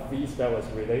all the feeds that was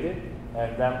related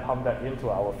and then pump that into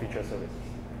our feature services.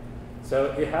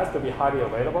 So it has to be highly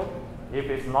available. If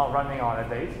it's not running on a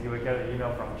date, you will get an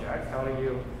email from Jack telling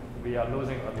you we are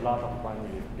losing a lot of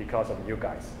money because of you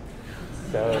guys.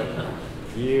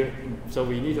 So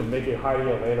we need to make it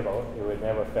highly available. It will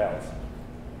never fail.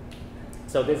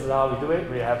 So this is how we do it.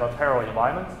 We have a parallel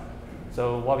environment.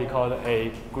 So what we call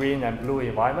a green and blue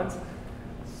environment.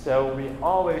 So we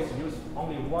always use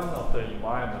only one of the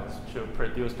environments to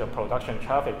produce the production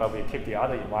traffic, but we keep the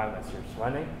other environments just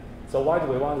running. So why do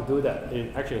we want to do that?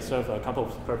 It actually serves a couple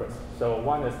of purposes. So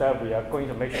one is that we are going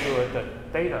to make sure the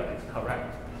data is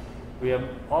correct. We are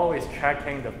always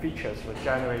tracking the features we're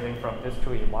generating from these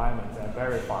 2 environments and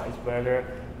verifies whether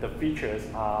the features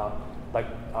are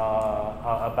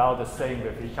about the same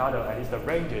with each other, at least the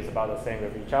range is about the same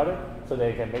with each other, so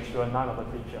they can make sure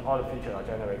all the features are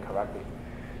generated correctly.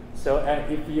 So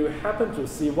and if you happen to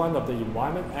see one of the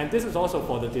environment, and this is also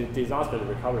for the disaster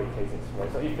recovery cases,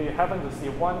 right? So if you happen to see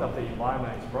one of the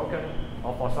environment is broken,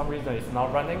 or for some reason it's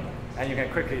not running, and you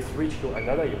can quickly switch to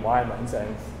another environment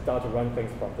and start to run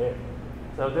things from there.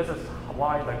 So this is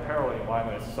why the parallel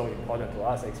environment is so important to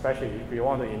us, especially if you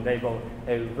want to enable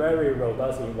a very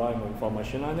robust environment for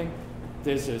machine learning.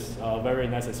 This is a very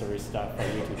necessary step for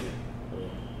you to do,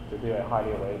 to build a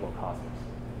highly available clusters.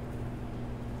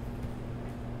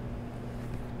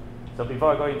 So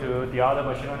before I go into the other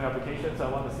machine learning applications, I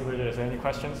want to see whether there's any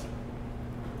questions.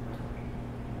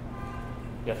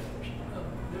 Yes?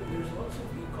 There's lots of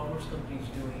e-commerce companies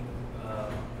doing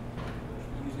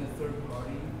using a third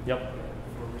party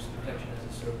for risk protection as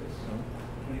a service,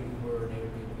 including Uber and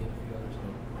Airbnb and a few others.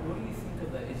 What do you think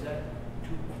of that? Is that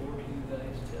too core to you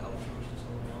guys to outsource to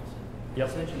someone else? And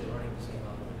essentially running the same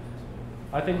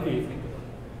algorithms. I think what do you think of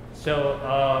that? So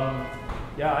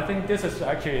yeah, I think this is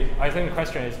actually, I think the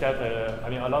question is that, I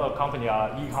mean, a lot of companies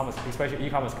are e-commerce, especially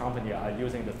e-commerce companies are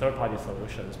using the third-party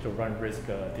solutions to run risk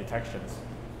detections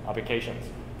applications.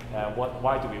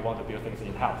 Why do we want to build things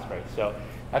in-house, right? So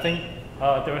I think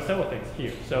there are several things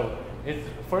here. So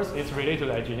first, it's related to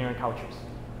the engineering cultures.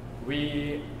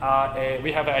 We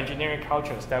have an engineering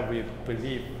cultures that we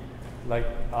believe, like,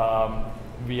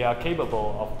 we are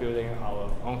capable of building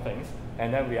our own things,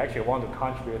 and then we actually want to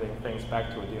contribute things back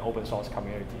to the open source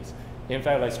communities. In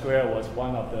fact, like Square was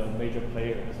one of the major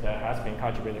players that has been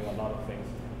contributing a lot of things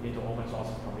into open source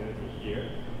community here.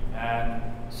 And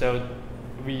so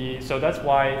that's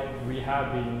why we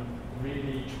have been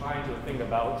really trying to think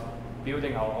about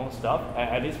building our own stuff.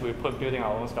 At least we put building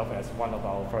our own stuff as one of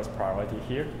our first priority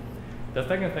here. The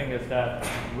second thing is that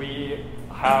we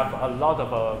have a lot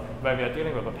of, when we are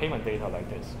dealing with a payment data like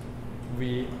this,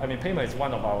 I mean, payment is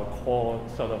one of our core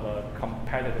sort of a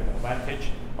competitive advantage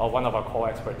or one of our core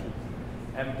expertise.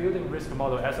 And building risk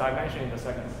model, as I mentioned in the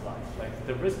second slide, like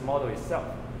the risk model itself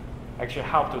actually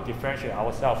help to differentiate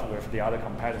ourselves with the other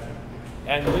competitors.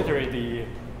 And literally the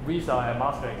Visa and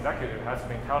Master executive has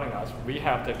been telling us we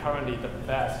have currently the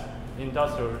best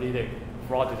industrial leading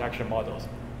fraud detection models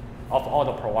of all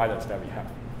the providers that we have.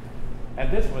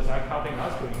 And this was helping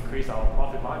us to increase our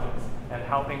profit margins and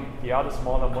helping the other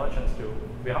smaller merchants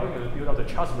we're helping to build up the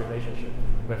trust relationship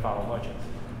with our merchants.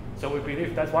 So we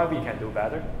believe that's why we can do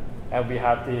better, and we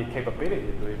have the capability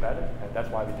to do it better, and that's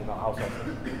why we did not outsource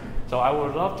it. So I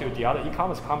would love to the other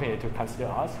e-commerce company to consider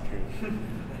us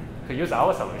to use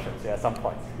our solutions at some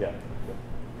point. Yeah.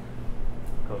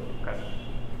 Cool. Question.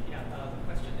 Yeah, the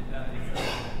question is,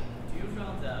 do you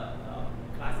run the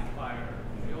classifier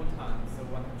real time? So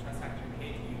when the transaction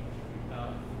hit, you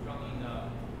run in the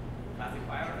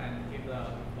classifier and give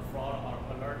a fraud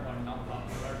or alert or non-fraud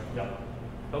alert? Yep.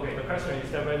 Okay, the question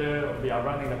is that whether we are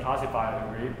running the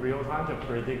classifier in real time to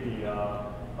predict the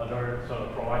alert, sort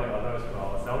of providing alerts to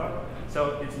our seller.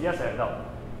 So it's yes and no.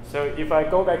 So if I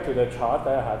go back to the chart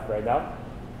that I have right now,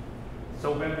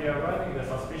 so when we are running the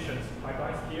suspicions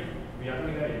pipelines here, we are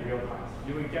doing that in real time.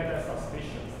 You will get that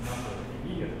suspicions number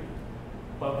immediately.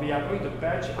 But we are going to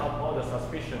batch out all the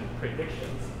suspicion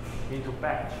predictions into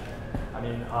batch. I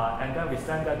mean, and then we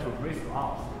send that to risk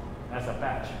ops as a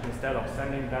batch instead of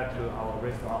sending that to our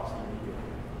risk ops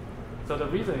immediately. So the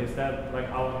reason is that like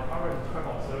our current term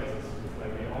of services is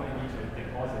like we only need to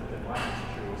deposit the money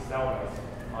to sellers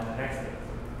on the next day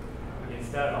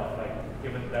instead of like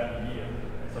giving them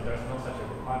immediately. So there's no such a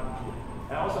requirement here.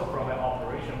 And also from an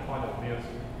operation point of view,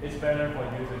 it's better for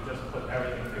you to just put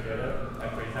everything together and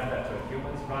present that to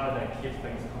humans rather than keep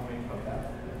things coming from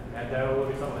that. And there will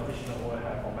be some additional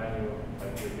overhead for manual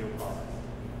like review process.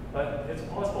 But it's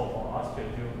possible for us to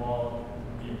do more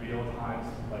in real time,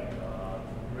 like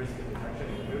risk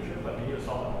detection in the future, but we need to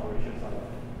solve the operation side of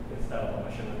it instead of the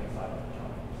machine learning side of the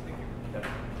job. Thank you. Yep.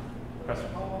 Question?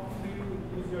 How often do you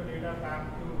use your data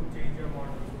back to change your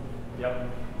model?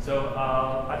 Yep. So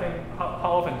I think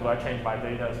how often do I change my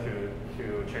data to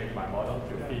change my model,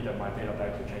 to feed my data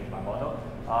back to change my model?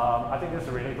 I think this is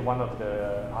related to one of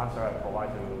the answer I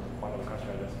provide to one of the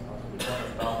questions that's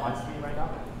about monthly right now.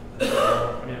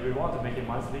 So, I mean, we want to make it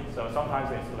monthly, so sometimes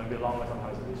it's a little bit longer,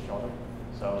 sometimes it's shorter.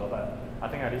 So, but I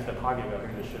think at least the target we are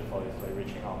going to shoot for is like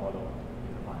reaching our model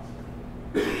in the month.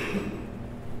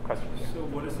 Question? So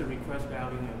what is the request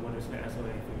value and what is the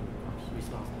SLA for your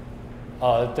response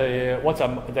time?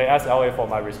 The SLA for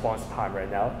my response time right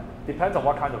now depends on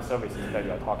what kind of services that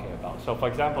you are talking about. So for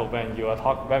example, when we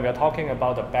are talking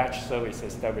about the batch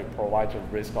services that we provide to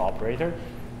risk operator,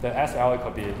 the SLA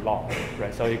could be long,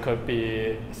 right? So it could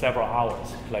be several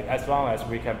hours. Like as long as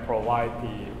we can provide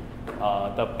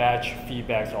the batch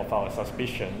feedbacks of our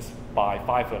suspicions by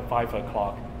 5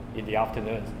 o'clock in the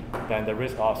afternoon, then the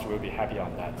risk ops will be happy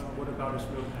on that. What about its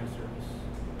real-time service?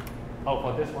 Oh,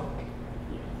 for this one?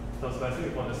 So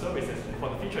specifically for the services, for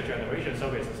the feature generation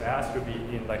services, it has to be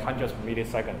in like hundreds of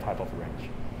millisecond type of range.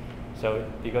 So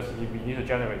because we need to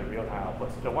generate the real-time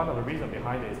outputs. So one of the reasons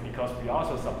behind it is because we are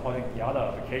also supporting the other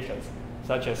applications,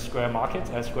 such as Square Markets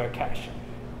and Square Cache.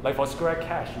 Like for Square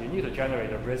Cache, you need to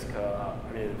generate a risk,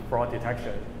 fraud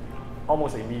detection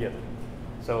almost immediately.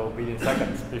 So within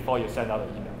seconds before you send out an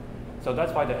email. So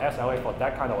that's why the SLA for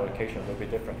that kind of application will be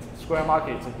different. Square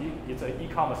Market, it's an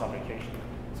e-commerce application.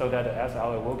 So that the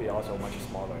SLA will be also much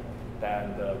smaller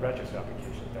than the register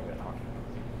application that we're talking about.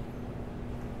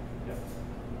 Yes.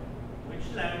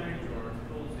 Which language or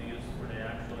tools do you use for the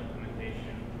actual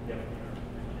implementation? Yep.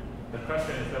 The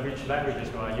question is which languages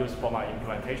do I use for my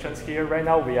implementations here? Right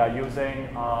now we are using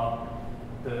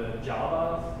the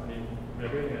Java. We're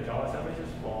building the Java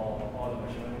services for all the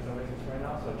machine learning services right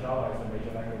now. So Java is the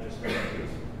major language we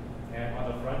use. And on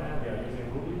the front end, we are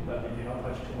using Ruby, but we do not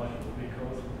touch too much Ruby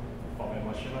code from a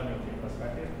machine learning team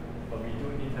perspective. But we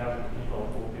do need to have people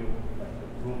who build like the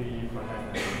Ruby front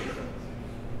end and Ruby service.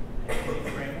 Any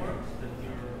frameworks that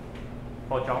you're...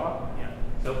 For Java? Yeah.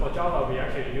 So for Java, we're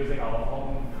actually using our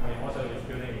own, also it's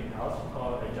building in-house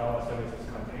called a Java Services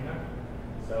Container.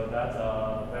 So that's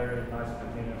a very nice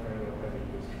container framework that we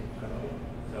use internally.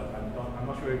 So I'm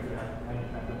not sure if you have any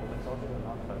kind of open source or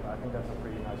not, but I think that's a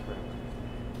pretty nice framework.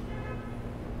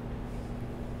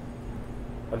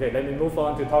 Okay, let me move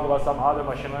on to talk about some other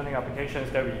machine learning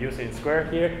applications that we use in Square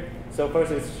here. So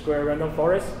first is Square Random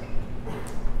Forest.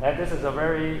 And this is a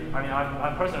very,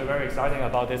 I'm personally very excited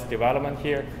about this development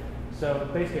here. So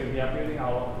basically, we are building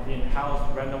our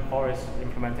in-house random forest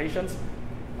implementations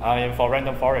for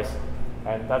random forest.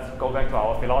 And let's go back to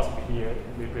our philosophy here.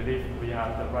 We believe we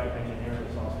have the right engineering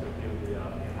resource to build the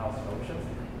in-house solutions.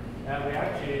 And we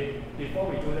actually, before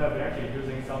we do that, we're actually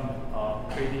using some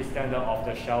pretty standard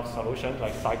off-the-shelf solutions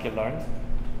like scikit-learn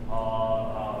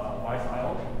or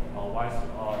WiseIO.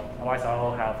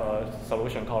 WiseIO have a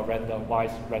solution called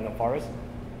Wise Random Forest.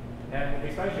 And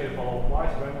especially for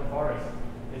Wise Random Forest,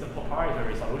 it's a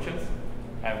proprietary solution,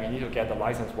 and we need to get the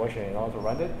licensed version in order to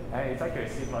run it. And it's actually a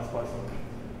C++ solution.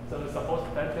 So the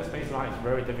support that this baseline is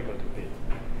very difficult to beat.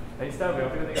 And instead, we are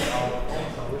building our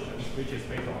own solution, which is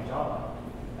based on Java.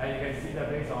 And you can see that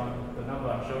based on the number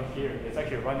I'm showing here, it's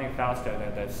actually running faster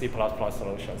than the C++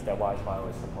 solutions that WiseIO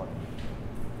is supporting.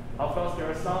 Of course, there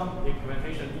are some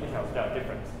implementation details that are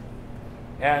different.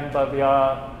 But we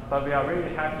are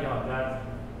really happy on that.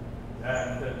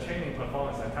 And the training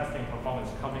performance and testing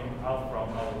performance coming out from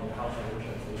our in-house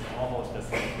solutions is almost the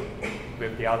same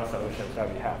with the other solutions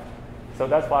that we have. So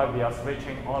that's why we are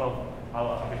switching all of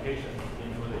our applications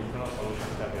into the internal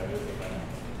solutions that we are using right now.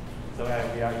 So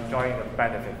we are enjoying the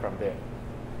benefit from there.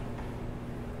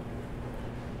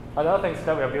 Another thing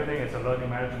that we are building is a learning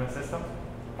management system.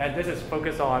 And this is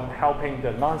focused on helping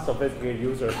the non-sophisticated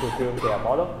users to build their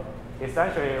model.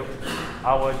 Essentially,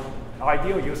 our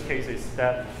ideal use case is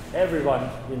that everyone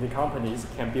in the companies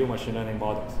can build machine learning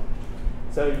models.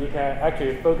 So you can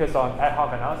actually focus on ad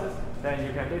hoc analysis, then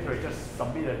you can literally just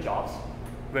submit the jobs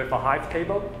with a Hive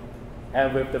table,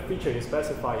 and with the feature you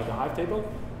specify in the Hive table,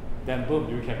 then boom,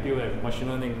 you can build a machine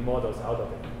learning models out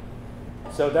of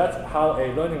it. So that's how a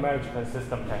learning management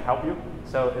system can help you.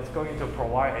 So it's going to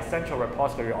provide a central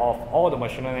repository of all the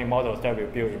machine learning models that we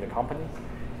build in the company,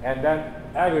 and then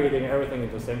aggregating everything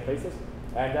into the same places.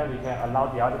 And then we can allow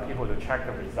the other people to check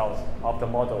the results of the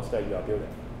models that you are building.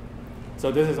 So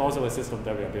this is also a system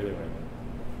that we are building right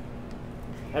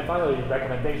now. And finally,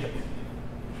 recommendations.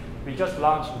 We just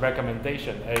launched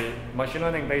recommendation, a machine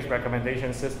learning-based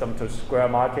recommendation system to Square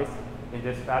Markets in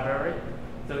this February.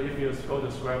 So if you go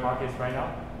to Square Markets right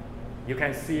now, you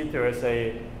can see there is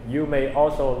a you may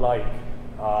also like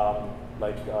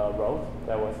row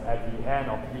that was at the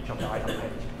end of each of the item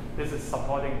page. This is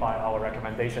supported by our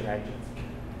recommendation engines.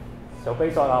 So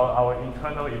based on our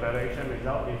internal evaluation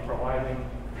result, it's providing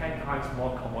 10 times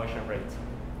more conversion rates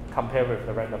compared with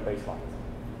the random baselines.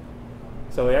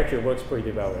 So it actually works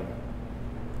pretty well right now.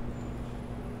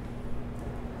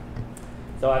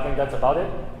 So I think that's about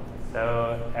it.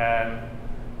 So, and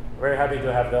very happy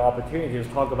to have the opportunity to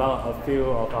talk about a few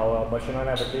of our machine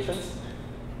learning applications,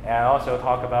 and also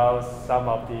talk about some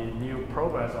of the new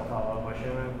progress of our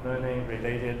machine learning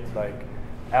related like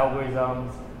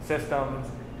algorithms, systems,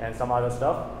 and some other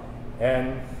stuff.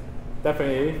 And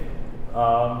definitely,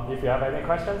 if you have any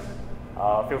questions,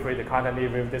 feel free to contact me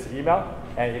with this email.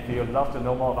 And if you'd love to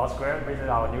know more about Square, visit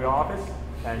our New York office.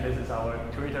 And this is our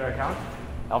Twitter account.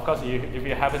 Of course, if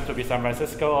you happen to be San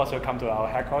Francisco, also come to our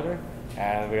headquarters.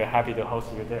 And we're happy to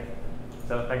host you there.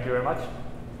 So thank you very much.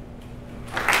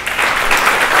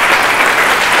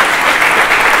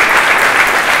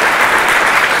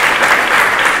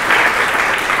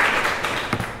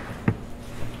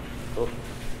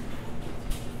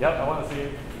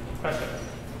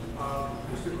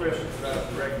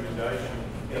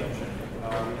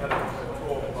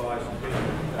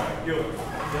 Hewitt,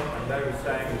 and they were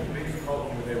saying that the biggest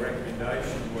problem with their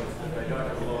recommendation was that they don't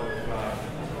have a lot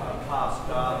of past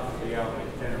data to be able to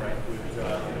generate good, so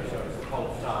it's a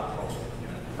cold start problem.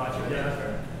 Gotcha. Yeah, that's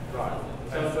fair. Right.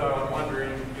 And so I'm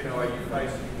wondering, are you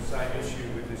facing the same issue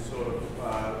with this sort of,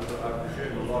 I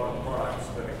presume a lot of products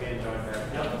that again don't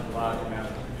have a large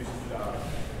amount of produced data?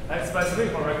 And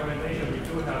specifically for recommendation, we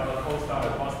do have a cold start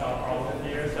and hot start problem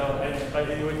here. So, but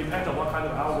it will depend on what kind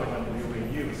of algorithm we will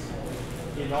use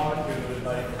in order to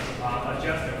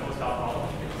adjust the cold start problem.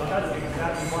 So that's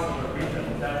exactly one of the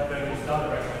reasons that when we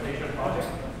start the recommendation project,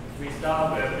 we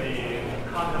start with the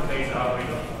content-based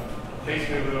algorithm.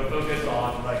 Basically, we will focus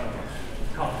on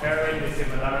comparing the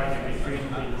similarity between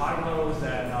the titles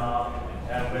and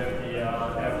with the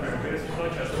previous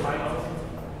purchase titles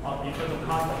in terms of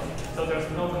context. So there's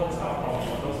no cold start problem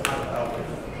for those kind of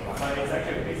algorithms. But it's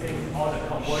actually missing all the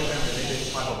conversion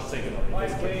related type of signal in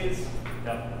this case.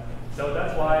 Yeah. So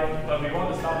that's why, but we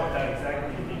want to start with that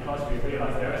exactly because we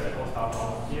realize there is a cold start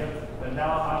problem here. But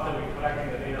now after we're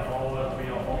collecting the data over 3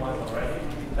 or 4 months already,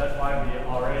 that's why we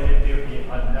already built in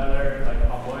another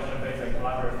conversion-based and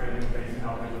collaborative-based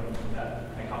algorithm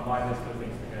and combine these two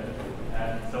things together.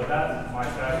 And so that's my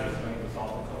strategy is going to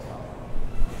solve the cold start problem.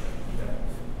 Yeah.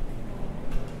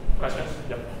 Questions?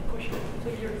 Yep. Question. So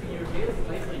your data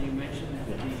pipeline, you mentioned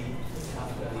that the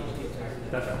top of the HDFS.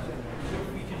 That's right. So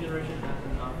feature generation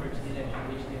happen after it's in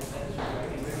HDFS, right? And where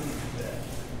do you do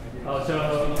that?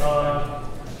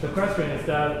 So the question is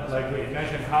that, we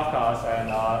mentioned Kafkas and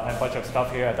a bunch of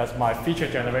stuff here. That's my feature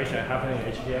generation happening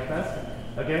in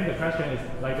HDFS. Again, the question is,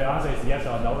 the answer is yes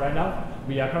or no right now.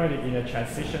 We are currently in a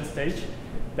transition stage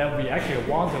that we actually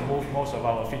want to move most of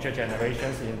our feature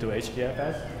generations into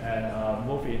HDFS and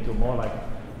move into more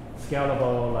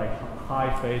scalable,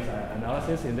 high-phase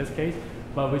analysis in this case.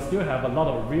 But we still have a lot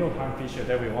of real-time features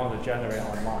that we want to generate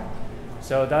online.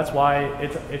 So that's why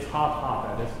it's half-half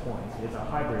at this point. It's a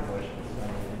hybrid version. So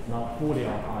it's not fully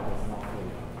on hard, it's not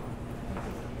fully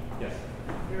on. Yes?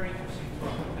 Very interesting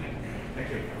talk. Thank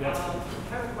you. Yes.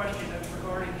 I have a question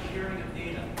regarding sharing of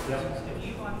data. Yes.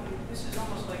 This is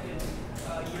almost like your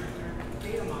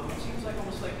data model. It seems like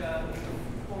almost like you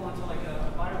fall onto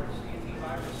a virus,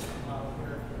 antivirus model,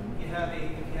 where you have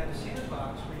a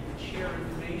sandbox where you can share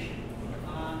information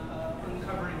on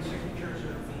uncovering signatures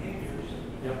or behaviors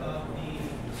of the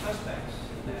suspects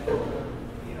that are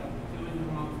doing the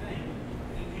wrong thing.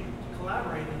 You can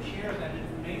collaborate and share that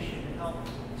information and help.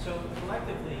 So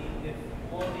collectively, if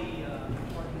all the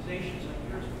organizations like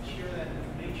yours would share that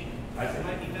information, there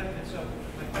might be benefits. So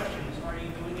my question is, are you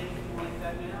doing anything like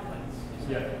that now?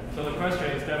 Yeah. So the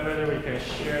question is that whether we can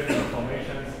share the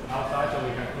information outside so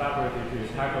we can collaborate to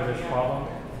tackle this problem.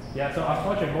 Yeah, so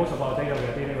unfortunately, most of our data we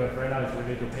are dealing with right now is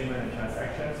related to payment and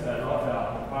transactions. A lot of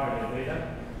our proprietary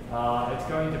data. It's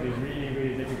going to be really,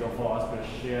 really difficult for us to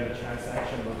share the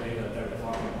transactional data that we're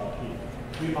talking about here.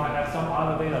 We might have some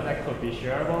other data that could be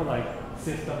shareable, like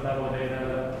system level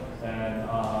data and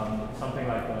something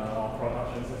like our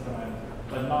production system,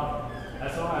 but not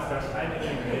as long as there's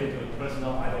anything related to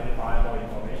personal identifiable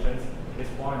information, it's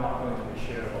probably not going to be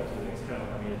shareable to the external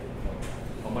community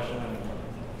for machine learning.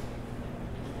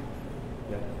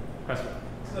 Yeah. Question?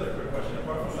 Just another quick question.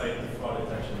 Apart from fraud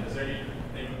detection, is there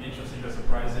anything interesting or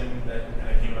surprising that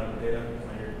came out of the data?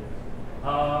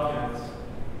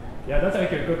 Yeah, that's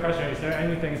actually a good question. Is there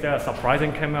anything that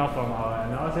surprising came out from our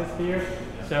analysis here?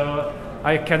 Yeah. So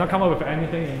I cannot come up with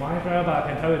anything in mind right now, but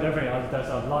I can tell you definitely there's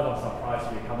a lot of surprise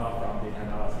we come out from the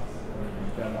analysis.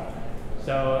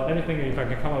 So let me think if I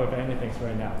can come up with anything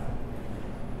right now.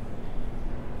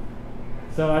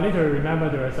 So I need to remember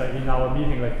there was in our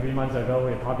meeting 3 months ago,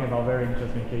 we were talking about very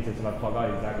interesting cases, but I forgot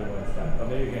exactly what it's that. But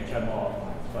maybe you can check more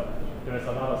offline. But there's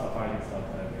a lot of surprising stuff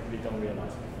that we don't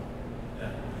realize before.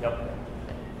 Yeah. Yep.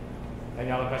 Any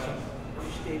other questions? How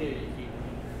much data do you keep?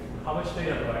 How much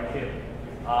data do I keep?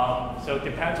 So it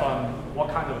depends on what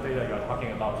kind of data you're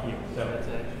talking about here.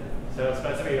 So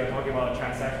specifically, you're talking about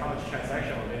how much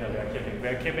transactional data we are keeping. We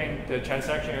are keeping the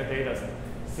transactional data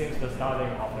since the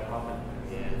starting of the company.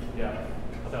 Yeah.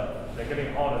 So they're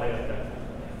giving all the data.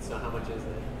 So how much is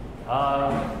it?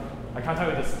 I can't tell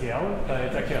you the scale, but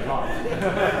it's actually a lot. I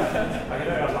can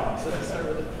tell you a lot.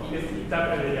 It's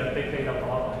definitely a big data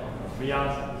problem. We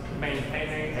are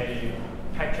maintaining a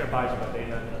petabyte of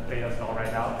data store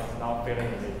right now. It's not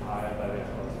filling the entire data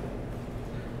store.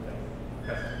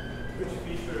 Yes. Which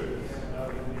features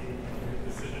in the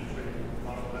decision tree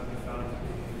model have you found to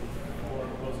be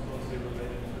most closely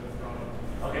related to the product?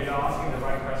 Okay, you're asking the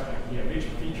right question here. Which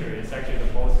feature is actually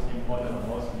the most important or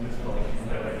most useful in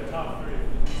the top 3?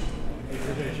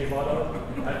 Decision tree model.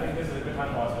 I think this is a good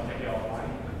time for us to take it offline.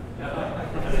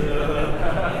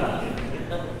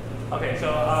 so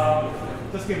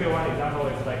just give you one example.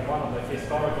 It's like one of the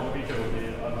historical features would be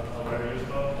a very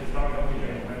useful historical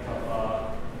feature in terms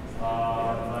of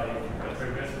like the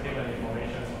previous given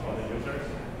information for the users,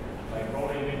 like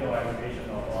rolling window aggregation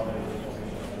of all the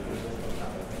information of the users, those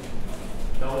kind of things.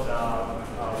 Those are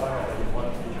one of the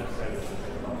important features that this is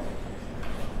about.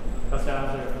 Does that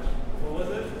answer your question? What was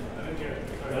it? I didn't hear it.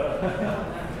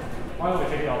 Why don't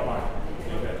we take it offline?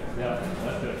 Okay. Yeah,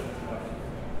 let's do it.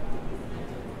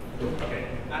 Okay.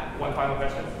 One final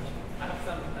question. I have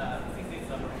some, since it's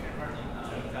a machine learning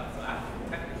meetup, so I have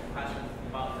technical questions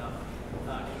about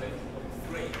related to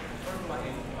tree. First one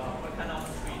is, what kind of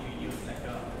tree do you use? Like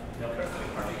a cursor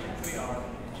partition tree or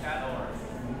chat or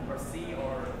C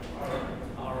or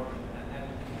and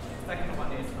second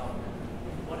one is,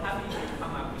 what happens if you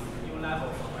come up with new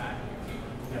levels of attribute?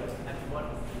 And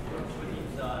what is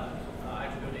the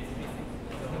attribute is missing?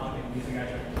 So how do you Missing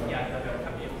attribute? Yeah, that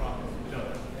can be a problem.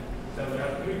 Sure. So there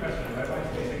are three questions, right? One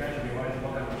is missing attribute, one is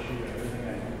what kind of tree you're using,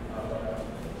 and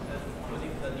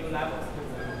Using the new levels.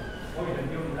 what is the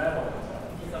new level?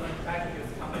 Some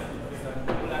attributes come in with a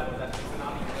new level that is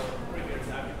not in the previous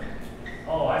attribute.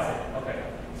 Oh, I see. Okay.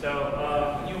 So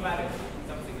New values,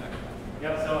 something like that.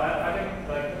 yeah. So I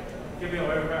think like give you a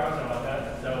very fair answer about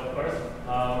that. So first,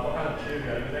 what kind of tree we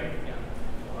are using? Yeah.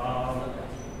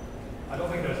 I don't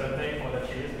think there's a name for the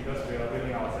trees because we are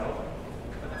building ourselves.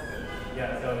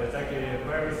 Yeah, so it's actually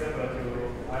very similar to,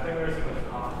 I think very similar to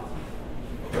R.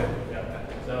 Okay. Yeah.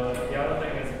 So the other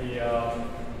thing is the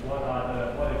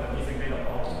what is the missing data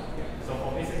problem? So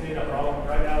for missing data problem,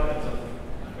 right now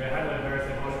we're handling very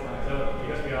simple. So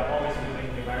because we are always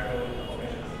using numerical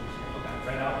information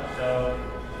right now, so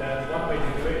then one way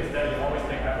to do it is that you always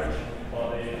take average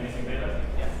for the missing data.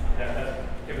 Yes. Yeah, that's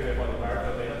typically for the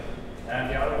numerical data. And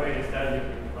the other way is that you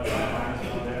assign minus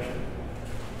one there.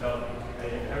 So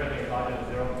everything is larger than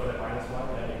 0 for the minus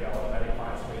 1, then you get automatic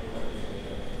minus 3.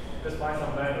 Just find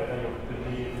some value that you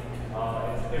believe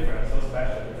is different, so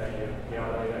special that you get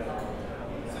out of it.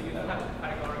 So you don't have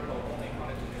categorical only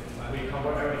quantitative. We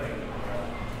cover everything.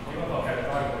 Even for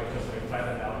categorical, we just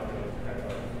flatten down to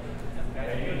categorical.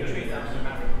 And you treat them as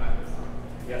numerical values.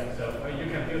 Yeah, so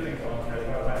you can do things on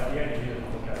categorical, but at the end you need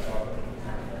to look at categorical.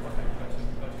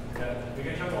 Yeah, we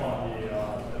can show on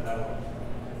the level.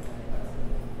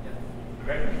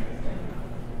 Great.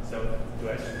 So,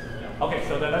 okay,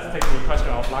 so then let's take the question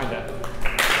offline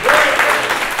then.